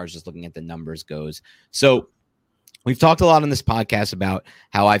goes, as far as just looking at the numbers goes. So we've talked a lot on this podcast about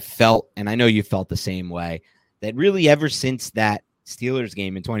how I felt, and I know you felt the same way, that really ever since that Steelers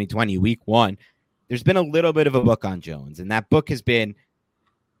game in 2020, week 1, there's been a little bit of a book on Jones. And that book has been,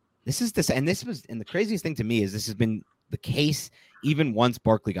 and the craziest thing to me is this has been the case even once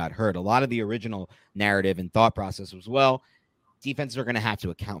Barkley got hurt. A lot of the original narrative and thought process was, well, defenses are going to have to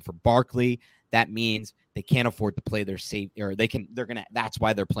account for Barkley. That means they can't afford to play their safety, or that's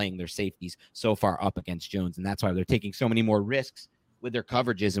why they're playing their safeties so far up against Jones. And that's why they're taking so many more risks with their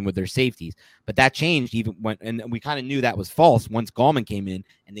coverages and with their safeties. But that changed even when, and we kind of knew that was false once Gallman came in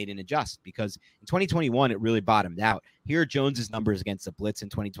and they didn't adjust, because in 2021, it really bottomed out. Here are Jones's numbers against the blitz in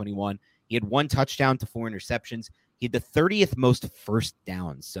 2021. He had 1 touchdown to 4 interceptions. He had the 30th most first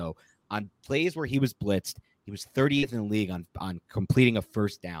downs. So on plays where he was blitzed, he was 30th in the league on completing a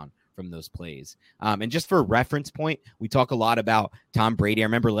first down from those plays. And just for a reference point, we talk a lot about Tom Brady. I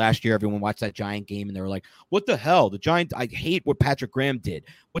remember last year, everyone watched that Giant game and they were like, what the hell? The Giant, I hate what Patrick Graham did.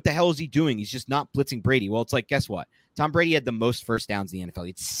 What the hell is he doing? He's just not blitzing Brady. Well, it's like, guess what? Tom Brady had the most first downs in the NFL. He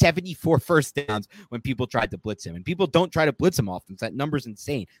had 74 first downs when people tried to blitz him. And people don't try to blitz him often. So that number's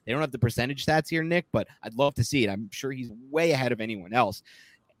insane. They don't have the percentage stats here, Nick, but I'd love to see it. I'm sure he's way ahead of anyone else.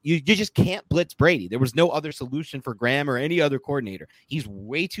 You just can't blitz Brady. There was no other solution for Graham or any other coordinator. He's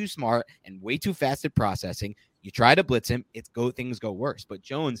way too smart and way too fast at processing. You try to blitz him, things go worse. But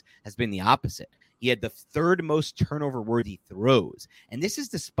Jones has been the opposite. He had the 3rd most turnover-worthy throws. And this is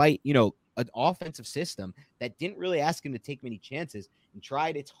despite, an offensive system that didn't really ask him to take many chances and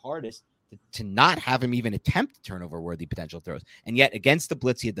tried its hardest to not have him even attempt turnover-worthy potential throws. And yet, against the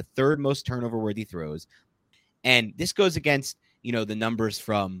blitz, he had the 3rd most turnover-worthy throws. And this goes against the numbers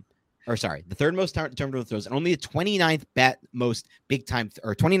the 3rd most turnover throws, and only the 29th most big time,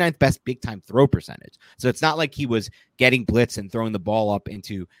 or 29th best big time throw percentage. So it's not like he was getting blitz and throwing the ball up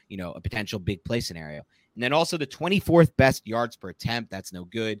into, a potential big play scenario. And then also the 24th best yards per attempt. That's no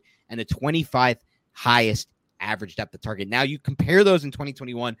good. And the 25th highest average depth of target. Now you compare those in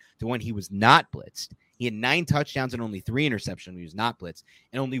 2021 to when he was not blitzed. He had 9 touchdowns and only 3 interceptions when he was not blitzed,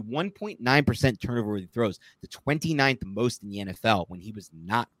 and only 1.9% turnover-worthy throws, the 29th most in the NFL when he was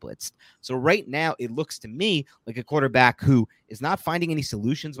not blitzed. So right now, it looks to me like a quarterback who is not finding any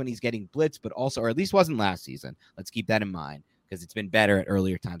solutions when he's getting blitzed, but also, or at least wasn't last season. Let's keep that in mind, because it's been better at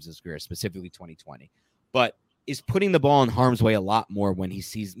earlier times in his career, specifically 2020. But is putting the ball in harm's way a lot more when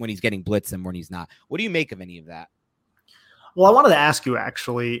he's getting blitzed than when he's not. What do you make of any of that? Well, I wanted to ask you,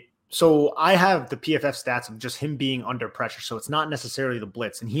 actually. So I have the PFF stats of just him being under pressure. So it's not necessarily the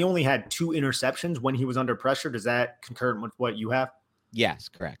blitz. And he only had 2 interceptions when he was under pressure. Does that concur with what you have? Yes,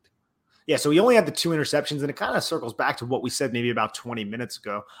 correct. Yeah, so he only had the 2 interceptions, and it kind of circles back to what we said maybe about 20 minutes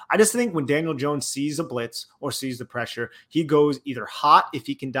ago. I just think when Daniel Jones sees a blitz or sees the pressure, he goes either hot if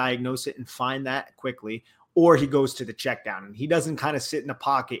he can diagnose it and find that quickly, or he goes to the check down and he doesn't kind of sit in the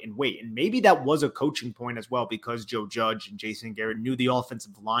pocket and wait. And maybe that was a coaching point as well, because Joe Judge and Jason Garrett knew the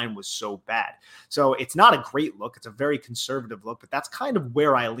offensive line was so bad. So it's not a great look. It's a very conservative look, but that's kind of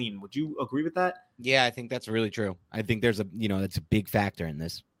where I lean. Would you agree with that? Yeah, I think that's really true. I think there's that's a big factor in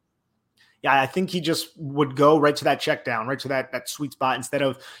this. Yeah, I think he just would go right to that check down, right to that sweet spot, instead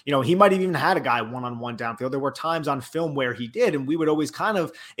of, he might have even had a guy one-on-one downfield. There were times on film where he did, and we would always kind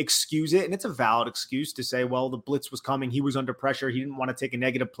of excuse it. And it's a valid excuse to say, well, the blitz was coming. He was under pressure. He didn't want to take a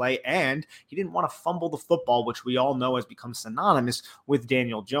negative play, and he didn't want to fumble the football, which we all know has become synonymous with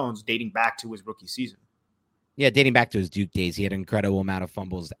Daniel Jones dating back to his rookie season. Yeah, dating back to his Duke days, he had an incredible amount of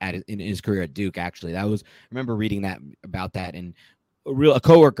fumbles in his career at Duke, actually. I remember reading about that, and a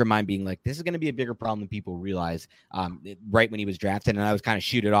coworker of mine being like, this is going to be a bigger problem than people realize, right when he was drafted. And I was kind of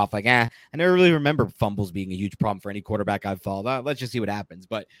shoot it off like, I never really remember fumbles being a huge problem for any quarterback I've followed. Let's just see what happens.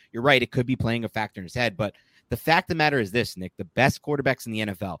 But you're right. It could be playing a factor in his head. But the fact of the matter is this, Nick, the best quarterbacks in the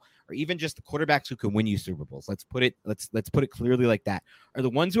NFL, or even just the quarterbacks who can win you Super Bowls, let's put it clearly like that, are the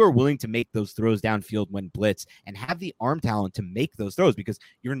ones who are willing to make those throws downfield when blitz and have the arm talent to make those throws, because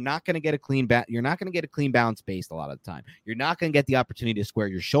you're not going to get a clean bounce based a lot of the time. You're not going to get the opportunity to square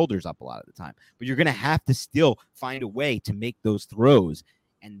your shoulders up a lot of the time, but you're going to have to still find a way to make those throws.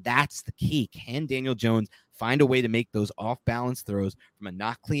 And that's the key. Can Daniel Jones find a way to make those off-balance throws from a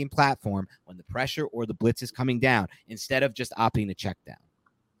not clean platform when the pressure or the blitz is coming down, instead of just opting to check down?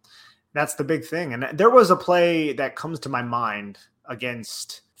 That's the big thing. And there was a play that comes to my mind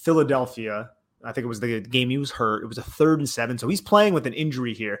against Philadelphia. I think it was the game he was hurt. It was a 3rd and 7. So he's playing with an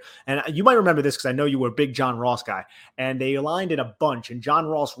injury here. And you might remember this because I know you were a big John Ross guy. And they aligned in a bunch. And John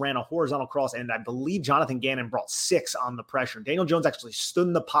Ross ran a horizontal cross. And I believe Jonathan Gannon brought 6 on the pressure. And Daniel Jones actually stood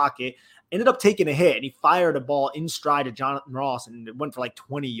in the pocket, ended up taking a hit, and he fired a ball in stride to Jonathan Ross, and it went for like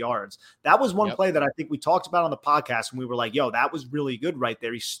 20 yards. That was one play that I think we talked about on the podcast, and we were like, yo, that was really good right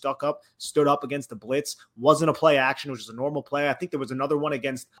there. He stood up against the blitz. Wasn't a play action. It was just a normal play. I think there was another one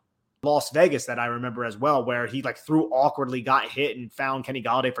against Las Vegas that I remember as well, where he threw awkwardly, got hit, and found Kenny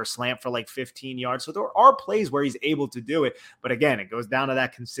Golladay for a slant for like 15 yards. So there are plays where he's able to do it. But again, it goes down to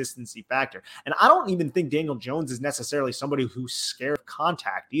that consistency factor. And I don't even think Daniel Jones is necessarily somebody who's scared of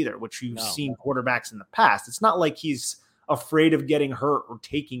contact either, which you've seen quarterbacks in the past. It's not like he's afraid of getting hurt or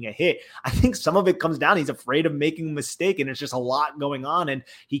taking a hit. I think some of it comes down, he's afraid of making a mistake, and it's just a lot going on, and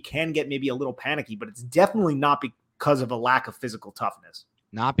he can get maybe a little panicky, but it's definitely not because of a lack of physical toughness.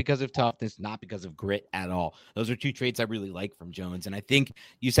 Not because of toughness, not because of grit at all. Those are two traits I really like from Jones. And I think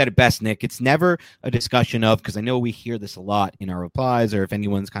you said it best, Nick. It's never a discussion of, because I know we hear this a lot in our replies, or if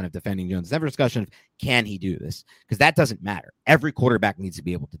anyone's kind of defending Jones, it's never a discussion of, can he do this? Because that doesn't matter. Every quarterback needs to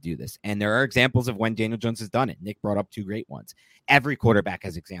be able to do this. And there are examples of when Daniel Jones has done it. Nick brought up 2 great ones. Every quarterback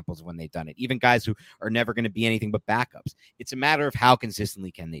has examples of when they've done it, even guys who are never going to be anything but backups. It's a matter of how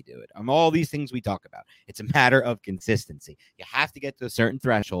consistently can they do it. All these things we talk about, it's a matter of consistency. You have to get to a certain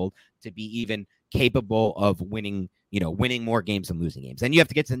threshold to be even capable of winning more games than losing games. Then you have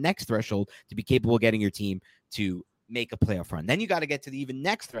to get to the next threshold to be capable of getting your team to make a playoff run. Then you got to get to the even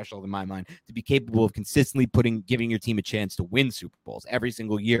next threshold, in my mind, to be capable of consistently giving your team a chance to win Super Bowls every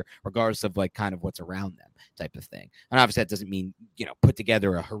single year, regardless of kind of what's around them, type of thing. And obviously that doesn't mean, put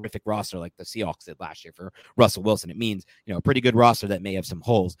together a horrific roster like the Seahawks did last year for Russell Wilson. It means, a pretty good roster that may have some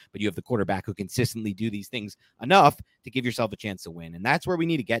holes, but you have the quarterback who consistently do these things enough to give yourself a chance to win. And that's where we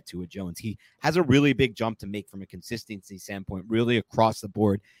need to get to with Jones. He has a really big jump to make from a consistency standpoint, really across the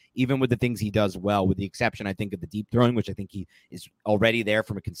board, even with the things he does well, with the exception, I think, of the deep throwing, which I think he is already there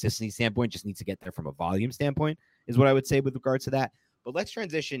from a consistency standpoint, just needs to get there from a volume standpoint, is what I would say with regards to that. But let's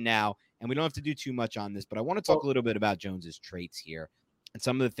transition now, and we don't have to do too much on this, but I want to talk a little bit about Jones's traits here and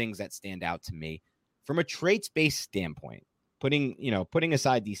some of the things that stand out to me. From a traits-based standpoint, putting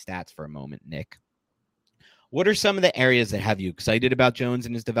aside these stats for a moment, Nick, what are some of the areas that have you excited about Jones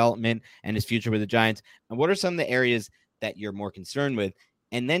and his development and his future with the Giants? And what are some of the areas that you're more concerned with?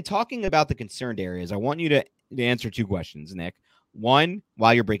 And then talking about the concerned areas, I want you to answer 2 questions, Nick. One,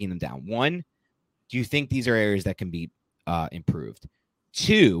 while you're breaking them down. 1, do you think these are areas that can be improved?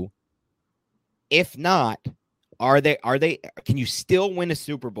 2, if not, can you still win a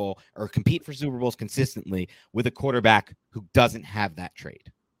Super Bowl or compete for Super Bowls consistently with a quarterback who doesn't have that trait?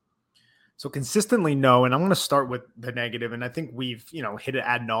 So consistently, no. And I'm going to start with the negative. And I think we've, hit it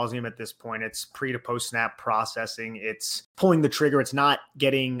ad nauseum at this point. It's pre to post snap processing. It's pulling the trigger. It's not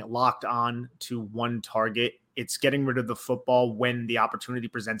getting locked on to one target. It's getting rid of the football when the opportunity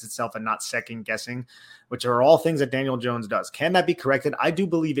presents itself and not second guessing, which are all things that Daniel Jones does. Can that be corrected? I do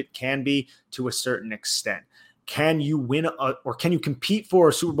believe it can be to a certain extent. Can you win or can you compete for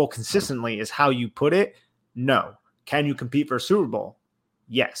a Super Bowl consistently is how you put it. No. Can you compete for a Super Bowl?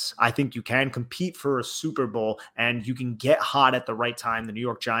 Yes, I think you can compete for a Super Bowl and you can get hot at the right time. The New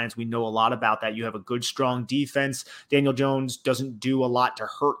York Giants, we know a lot about that. You have a good, strong defense. Daniel Jones doesn't do a lot to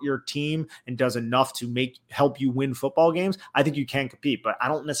hurt your team and does enough to help you win football games. I think you can compete, but I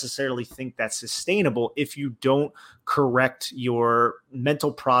don't necessarily think that's sustainable if you don't correct your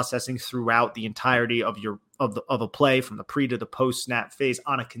mental processing throughout the entirety of a play from the pre to the post snap phase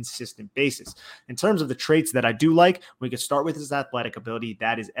on a consistent basis. In terms of the traits that I do like, we could start with his athletic ability.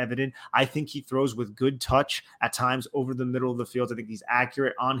 That is evident. I think he throws with good touch at times over the middle of the field. I think he's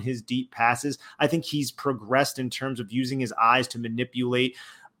accurate on his deep passes. I think he's progressed in terms of using his eyes to manipulate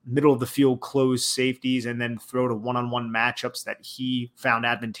middle of the field closed safeties and then throw to one-on-one matchups that he found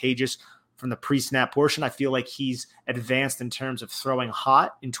advantageous. From the pre-snap portion, I feel like he's advanced in terms of throwing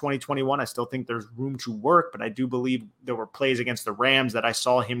hot in 2021. I still think there's room to work, but I do believe there were plays against the Rams that I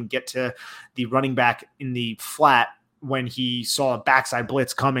saw him get to the running back in the flat when he saw a backside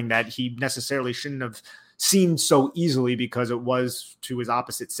blitz coming that he necessarily shouldn't have seen so easily because it was to his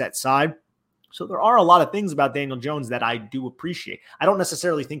opposite set side. So there are a lot of things about Daniel Jones that I do appreciate. I don't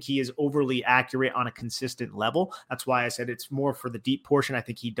necessarily think he is overly accurate on a consistent level. That's why I said it's more for the deep portion. I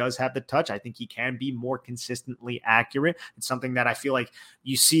think he does have the touch. I think he can be more consistently accurate. It's something that I feel like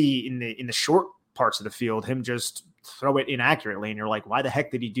you see in the short parts of the field, him just throw it inaccurately. And you're like, why the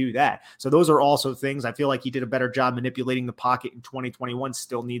heck did he do that? So those are also things I feel like he did a better job manipulating the pocket in 2021,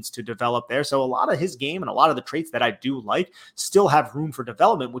 still needs to develop there. So a lot of his game and a lot of the traits that I do like still have room for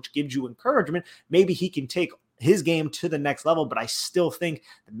development, which gives you encouragement. Maybe he can take his game to the next level, but I still think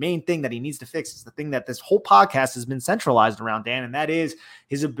the main thing that he needs to fix is the thing that this whole podcast has been centralized around, Dan, and that is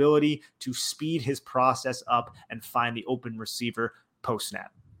his ability to speed his process up and find the open receiver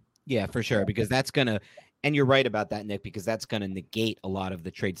post-snap. Yeah, for sure, because that's going to, and you're right about that, Nick, because that's going to negate a lot of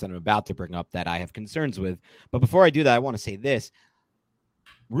the traits that I'm about to bring up that I have concerns with. But before I do that, I want to say this.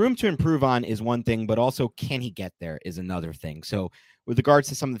 Room to improve on is one thing, but also can he get there is another thing. So with regards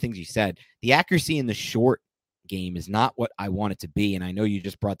to some of the things you said, the accuracy in the short game is not what I want it to be. And I know you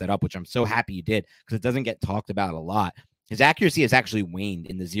just brought that up, which I'm so happy you did because it doesn't get talked about a lot. His accuracy has actually waned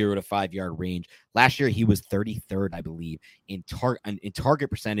in the 0 to 5 yard range. Last year, he was 33rd, I believe, in target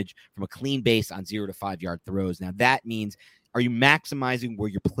percentage from a clean base on 0 to 5 yard throws. Now, that means, are you maximizing where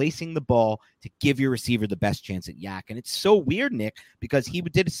you're placing the ball to give your receiver the best chance at yak? And it's so weird, Nick, because he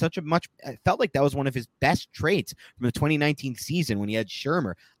did I felt like that was one of his best traits from the 2019 season when he had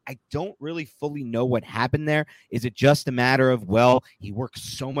Shermer. I don't really fully know what happened there. Is it just a matter of, well, he works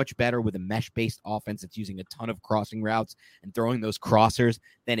so much better with a mesh-based offense that's using a ton of crossing routes and throwing those crossers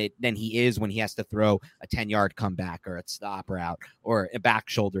than he is when he has to throw a 10-yard comeback or a stop route or a back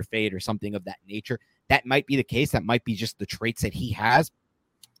shoulder fade or something of that nature? That might be the case. That might be just the traits that he has,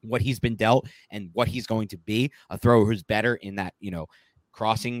 what he's been dealt, and what he's going to be, a thrower who's better in that,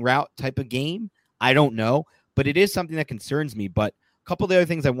 crossing route type of game. I don't know, but it is something that concerns me. But a couple of the other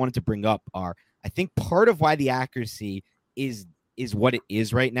things I wanted to bring up are, I think part of why the accuracy is what it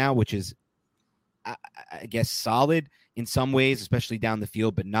is right now, which is, I guess, solid in some ways, especially down the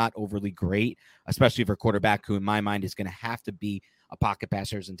field, but not overly great, especially for a quarterback who, in my mind, is going to have to be a pocket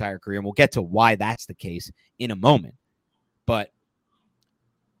passer his entire career. And we'll get to why that's the case in a moment. But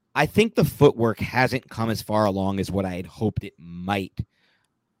I think the footwork hasn't come as far along as what I had hoped it might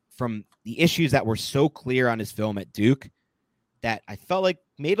from the issues that were so clear on his film at Duke that I felt like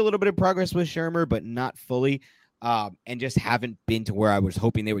made a little bit of progress with Shermer, but not fully, and just haven't been to where I was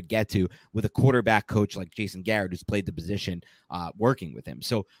hoping they would get to with a quarterback coach like Jason Garrett, who's played the position, working with him.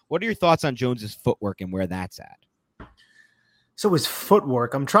 So what are your thoughts on Jones's footwork and where that's at? So his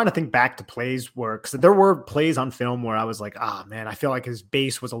footwork, I'm trying to think back to plays where, because there were plays on film where I was like, man, I feel like his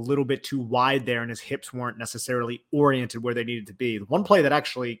base was a little bit too wide there and his hips weren't necessarily oriented where they needed to be. The one play that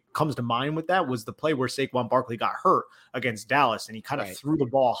actually comes to mind with that was the play where Saquon Barkley got hurt against Dallas and he kind of threw the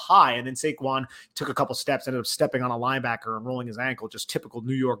ball high, and then Saquon took a couple steps, ended up stepping on a linebacker and rolling his ankle. Just typical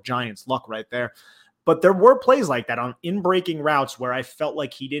New York Giants luck right there. But there were plays like that on in-breaking routes where I felt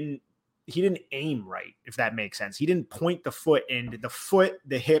like he didn't aim right, if that makes sense. He didn't point the foot, and the foot,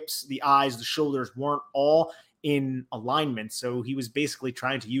 the hips, the eyes, the shoulders weren't all in alignment. So he was basically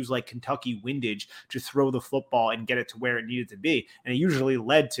trying to use like Kentucky windage to throw the football and get it to where it needed to be. And it usually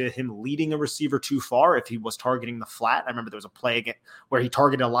led to him leading a receiver too far if he was targeting the flat. I remember there was a play again where he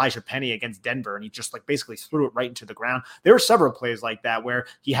targeted Elijah Penny against Denver and he just like basically threw it right into the ground. There were several plays like that where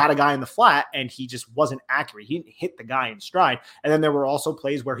he had a guy in the flat and he just wasn't accurate. He didn't hit the guy in stride. And then there were also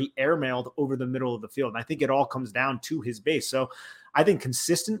plays where he airmailed over the middle of the field. And I think it all comes down to his base. So I think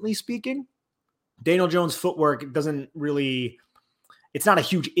consistently speaking, Daniel Jones' footwork doesn't really, it's not a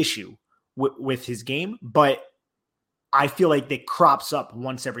huge issue with his game, but I feel like it crops up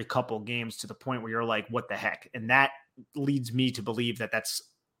once every couple games to the point where you're like, what the heck? And that leads me to believe that that's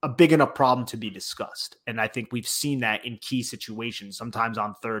a big enough problem to be discussed. And I think we've seen that in key situations, sometimes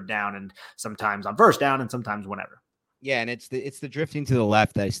on third down and sometimes on first down and sometimes whenever. Yeah, and it's the drifting to the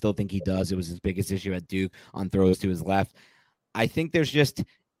left that I still think he does. It was his biggest issue at Duke on throws to his left. I think there's just,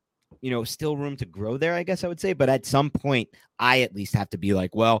 still room to grow there, I guess I would say. But at some point, I at least have to be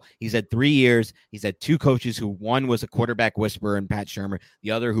like, well, he's had 3 years. He's had 2 coaches who one was a quarterback whisperer and Pat Shermer,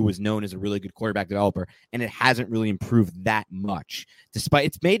 the other who was known as a really good quarterback developer. And it hasn't really improved that much, despite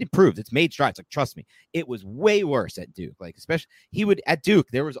it's made strides. Like, trust me, it was way worse at Duke. Like, especially at Duke,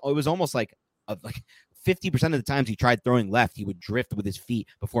 it was almost like 50% of the times he tried throwing left, he would drift with his feet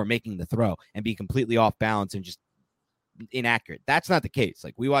before making the throw and be completely off balance and just inaccurate. That's not the case.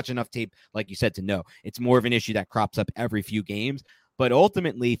 Like, we watch enough tape, like you said, to know it's more of an issue that crops up every few games. But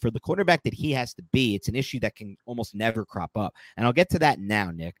ultimately, for the quarterback that he has to be, it's an issue that can almost never crop up. And I'll get to that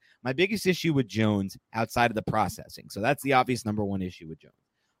now, Nick. My biggest issue with Jones outside of the processing. So that's the obvious number one issue with Jones.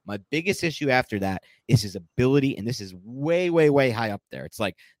 My biggest issue after that is his ability, and this is way, way, way high up there. It's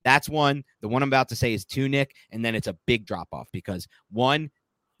like, that's one. The one I'm about to say is 2, Nick, and then it's a big drop-off because 1,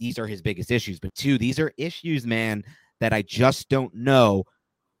 these are his biggest issues, but 2, these are issues, man, that I just don't know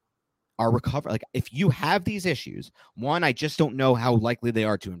are recovered. Like, if you have these issues, 1, I just don't know how likely they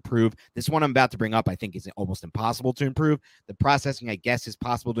are to improve. This one I'm about to bring up, I think, is almost impossible to improve. The processing, I guess, is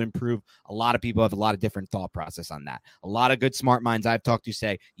possible to improve. A lot of people have a lot of different thought process on that. A lot of good smart minds I've talked to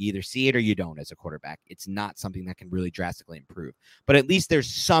say you either see it or you don't as a quarterback. It's not something that can really drastically improve. But at least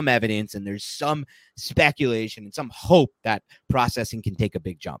there's some evidence and there's some speculation and some hope that processing can take a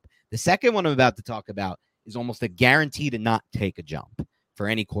big jump. The second one I'm about to talk about is almost a guarantee to not take a jump for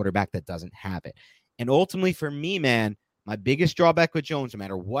any quarterback that doesn't have it. And ultimately, for me, man, my biggest drawback with Jones, no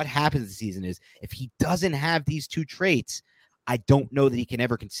matter what happens this season, is if he doesn't have these 2 traits, I don't know that he can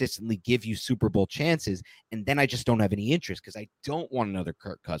ever consistently give you Super Bowl chances. And then I just don't have any interest because I don't want another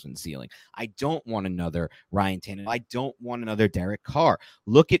Kirk Cousins ceiling. I don't want another Ryan Tannehill. I don't want another Derek Carr.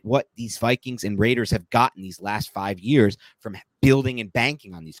 Look at what these Vikings and Raiders have gotten these last 5 years from building and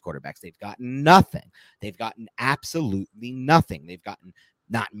banking on these quarterbacks. They've gotten nothing. They've gotten absolutely nothing. They've gotten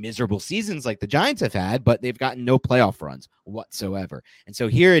not miserable seasons like the Giants have had, but they've gotten no playoff runs whatsoever. And so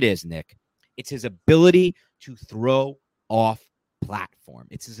here it is, Nick. It's his ability to throw off platform.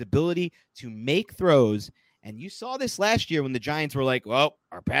 It's his ability to make throws. And you saw this last year when the Giants were like, well,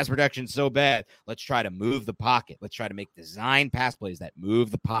 our pass protection's so bad. Let's try to move the pocket. Let's try to make design pass plays that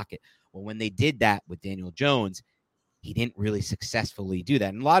move the pocket. Well, when they did that with Daniel Jones, he didn't really successfully do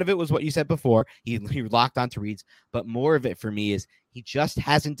that. And a lot of it was what you said before. He locked onto reads. But more of it for me is he just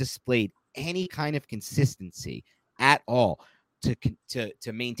hasn't displayed any kind of consistency at all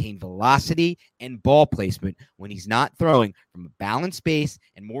to maintain velocity and ball placement when he's not throwing from a balanced base,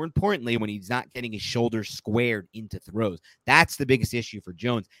 and more importantly, when he's not getting his shoulders squared into throws. That's the biggest issue for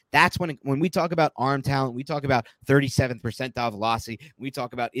Jones. That's when we talk about arm talent, we talk about 37th percentile velocity, we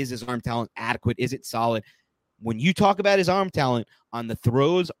talk about, is his arm talent adequate? Is it solid? When you talk about his arm talent on the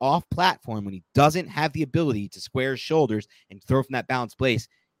throws off platform, when he doesn't have the ability to square his shoulders and throw from that balanced place,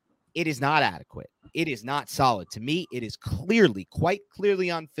 it is not adequate. It is not solid. To me, it is quite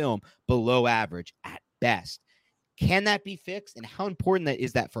clearly on film, below average at best. Can that be fixed? And how important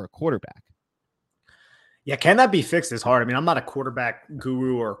is that for a quarterback? Yeah, can that be fixed is hard. I mean, I'm not a quarterback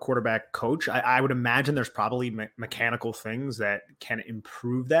guru or a quarterback coach. I would imagine there's probably mechanical things that can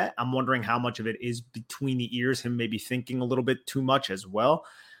improve that. I'm wondering how much of it is between the ears, him maybe thinking a little bit too much as well.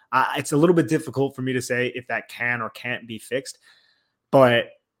 It's a little bit difficult for me to say if that can or can't be fixed, but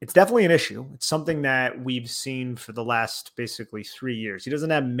it's definitely an issue. It's something that we've seen for the last basically 3 years. He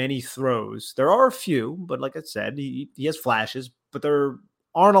doesn't have many throws. There are a few, but like I said, he has flashes, but there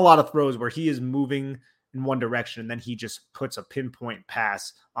aren't a lot of throws where he is moving in one direction and then he just puts a pinpoint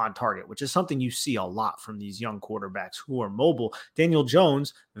pass on target, which is something you see a lot from these young quarterbacks who are mobile. Daniel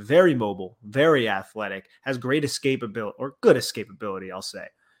Jones, very mobile, very athletic, has great escapability, or good escapability, I'll say.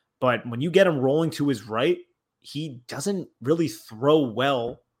 But when you get him rolling to his right, he doesn't really throw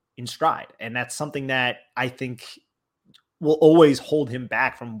well in stride. And that's something that I think will always hold him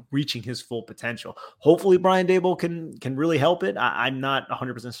back from reaching his full potential. Hopefully Brian Daboll can really help it. I'm not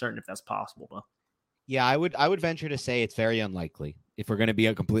 100% certain if that's possible, though. Yeah, I would venture to say it's very unlikely, if we're going to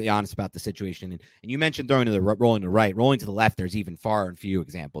be completely honest about the situation. And you mentioned rolling to the right, rolling to the left. There's even far and few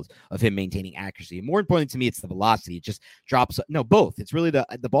examples of him maintaining accuracy. And more importantly to me, it's the velocity. It just drops. No, both. It's really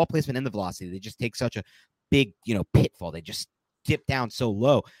the ball placement and the velocity. They just take such a big, pitfall. They just dip down so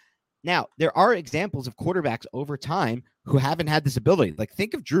low. Now, there are examples of quarterbacks over time who haven't had this ability. Like,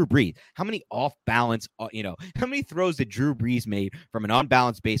 think of Drew Brees. How many off balance, how many throws did Drew Brees made from an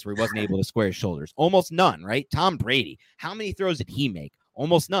unbalanced base where he wasn't able to square his shoulders? Almost none, right? Tom Brady, how many throws did he make?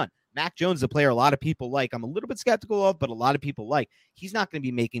 Almost none. Mac Jones is a player a lot of people like. I'm a little bit skeptical of, but a lot of people like. He's not going to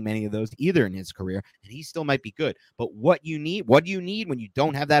be making many of those either in his career, and he still might be good. But what do you need when you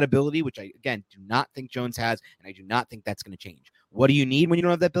don't have that ability, which I, again, do not think Jones has, and I do not think that's going to change. What do you need when you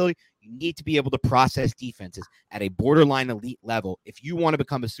don't have that ability? You need to be able to process defenses at a borderline elite level if you want to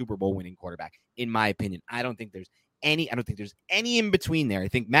become a Super Bowl winning quarterback, in my opinion. I don't think there's any in between there. I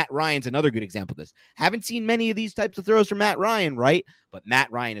think Matt Ryan's another good example of this. Haven't seen many of these types of throws from Matt Ryan, right? But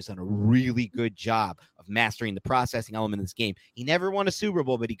Matt Ryan has done a really good job of mastering the processing element of this game. He never won a Super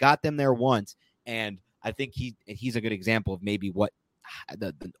Bowl, but he got them there once. And I think he's a good example of maybe what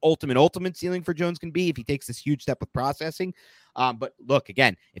the ultimate ceiling for Jones can be if he takes this huge step with processing. But look,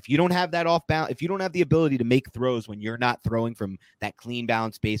 again, if you don't have that off balance, if you don't have the ability to make throws when you're not throwing from that clean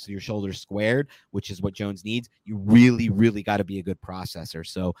balance base with your shoulders squared, which is what Jones needs, you really, really got to be a good processor.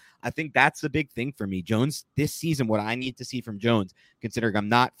 So I think that's the big thing for me. Jones this season, what I need to see from Jones, considering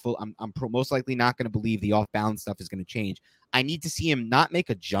I'm most likely not going to believe the off balance stuff is going to change. I need to see him not make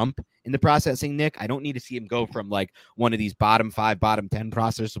a jump in the processing, Nick. I don't need to see him go from like one of these bottom 5, bottom 10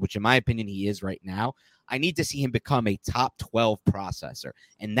 processors, which in my opinion he is right now. I need to see him become a top 12 processor.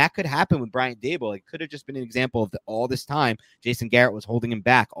 And that could happen with Brian Daboll. It could have just been an example of all this time Jason Garrett was holding him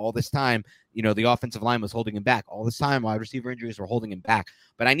back. All this time, the offensive line was holding him back. All this time, wide receiver injuries were holding him back.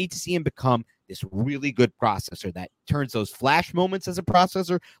 But I need to see him become this really good processor that turns those flash moments as a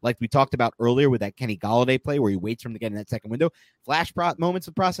processor, like we talked about earlier with that Kenny Golladay play where he waits for him to get in that second window, moments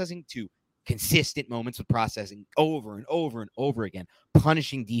of processing to consistent moments of processing over and over and over again,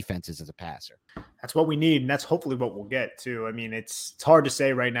 punishing defenses as a passer. That's what we need, and that's hopefully what we'll get too. I mean, it's hard to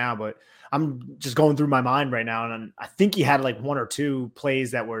say right now, but I'm just going through my mind right now, and I think he had like one or two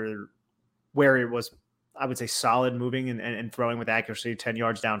plays that were where it was, I would say, solid moving and throwing with accuracy 10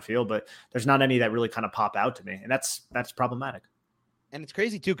 yards downfield, but there's not any that really kind of pop out to me, and that's problematic. And it's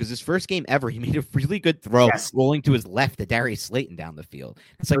crazy, too, because his first game ever, he made a really good throw rolling to his left to Darius Slayton down the field.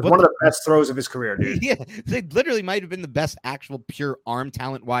 It's like one of the best throws of his career, dude. Yeah, it literally might have been the best actual pure arm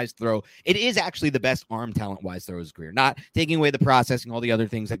talent-wise throw. It is actually the best arm talent-wise throw of his career, not taking away the processing, all the other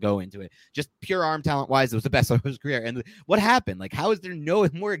things that go into it. Just pure arm talent-wise, it was the best of his career. And what happened? Like, how is there no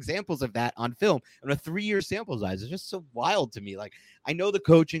more examples of that on film on a 3-year sample size? It's just so wild to me. Like, I know the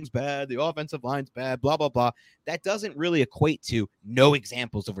coaching's bad, the offensive line's bad, blah, blah, blah. That doesn't really equate to no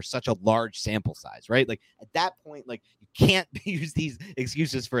examples over such a large sample size, right? Like at that point, like you can't use these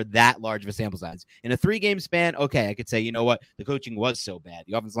excuses for that large of a sample size. In a 3-game span, okay, I could say, you know what? The coaching was so bad.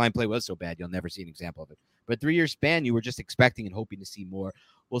 The offensive line play was so bad. You'll never see an example of it. But 3-year span, you were just expecting and hoping to see more.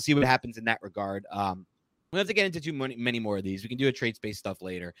 We'll see what happens in that regard. We'll have to get into many more of these. We can do a trade space stuff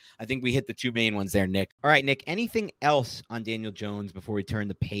later. I think we hit the two main ones there, Nick. All right, Nick, anything else on Daniel Jones before we turn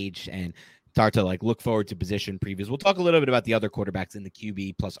the page and start to look forward to position previews? We'll talk a little bit about the other quarterbacks in the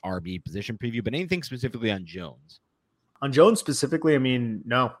QB plus RB position preview, but anything specifically on Jones? On Jones specifically, I mean,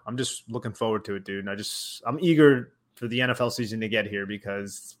 no, I'm just looking forward to it, dude. I'm eager for the NFL season to get here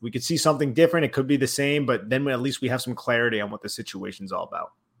because we could see something different. It could be the same, but then at least we have some clarity on what the situation's all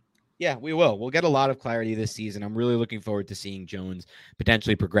about. Yeah, we will. We'll get a lot of clarity this season. I'm really looking forward to seeing Jones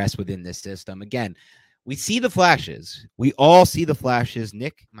potentially progress within this system. Again, we see the flashes. We all see the flashes.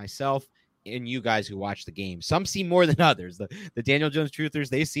 Nick, myself, and you guys who watch the game. Some see more than others. The Daniel Jones truthers,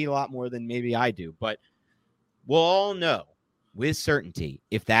 they see a lot more than maybe I do. But we'll all know with certainty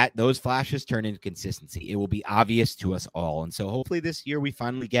if those flashes turn into consistency. It will be obvious to us all. And so hopefully this year we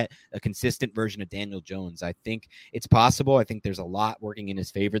finally get a consistent version of Daniel Jones. I think it's possible. I think there's a lot working in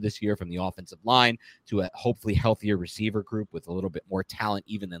his favor this year, from the offensive line to a hopefully healthier receiver group with a little bit more talent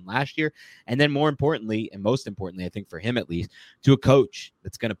even than last year. And then more importantly, and most importantly, I think for him at least, to a coach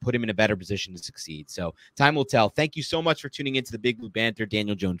that's going to put him in a better position to succeed. So time will tell. Thank you so much for tuning into the Big Blue Banter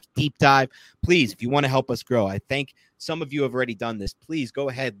Daniel Jones Deep Dive. Please, if you want to help us grow, I think some of you have already done this. Please go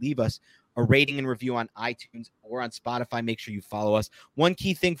ahead, leave us a rating and review on iTunes or on Spotify. Make sure you follow us. One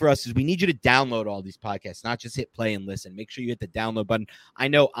key thing for us is we need you to download all these podcasts, not just hit play and listen. Make sure you hit the download button. I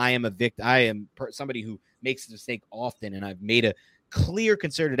know I am a victim. I am somebody who makes a mistake often, and I've made a clear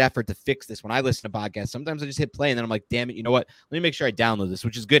concerted effort to fix this when I listen to podcasts. Sometimes I just hit play and then I'm like, damn it, you know what? Let me make sure I download this,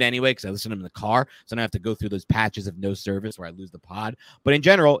 which is good anyway because I listen to them in the car, so I don't have to go through those patches of no service where I lose the pod. But in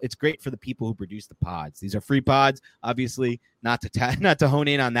general, it's great for the people who produce the pods. These are free pods, obviously, not to hone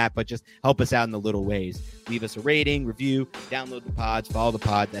in on that, but just help us out in the little ways. Leave us a rating, review, download the pods, follow the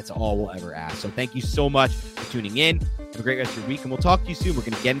pod. That's all we'll ever ask. So thank you so much for tuning in. Have a great rest of your week, and we'll talk to you soon. We're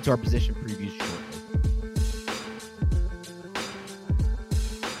going to get into our position previews shortly.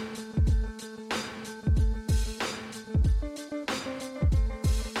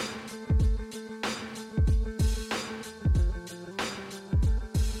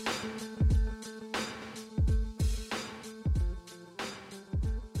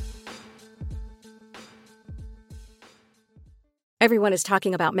 Everyone is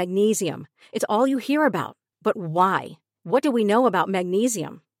talking about magnesium. It's all you hear about. But why? What do we know about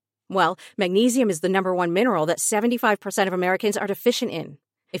magnesium? Well, magnesium is the number one mineral that 75% of Americans are deficient in.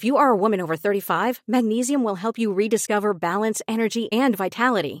 If you are a woman over 35, magnesium will help you rediscover balance, energy, and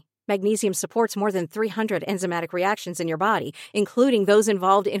vitality. Magnesium supports more than 300 enzymatic reactions in your body, including those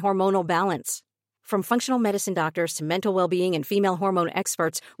involved in hormonal balance. From functional medicine doctors to mental well-being and female hormone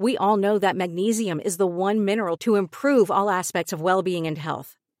experts, we all know that magnesium is the one mineral to improve all aspects of well-being and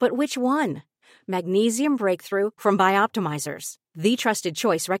health. But which one? Magnesium Breakthrough from Bioptimizers, the trusted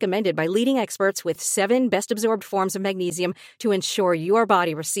choice recommended by leading experts with 7 best-absorbed forms of magnesium to ensure your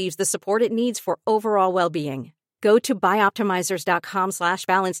body receives the support it needs for overall well-being. Go to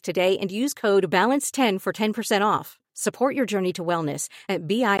bioptimizers.com/balance today and use code BALANCE10 for 10% off. Support your journey to wellness at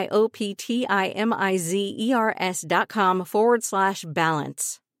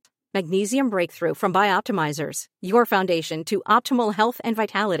bioptimizers.com/balance. Magnesium Breakthrough from Bioptimizers, your foundation to optimal health and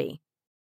vitality.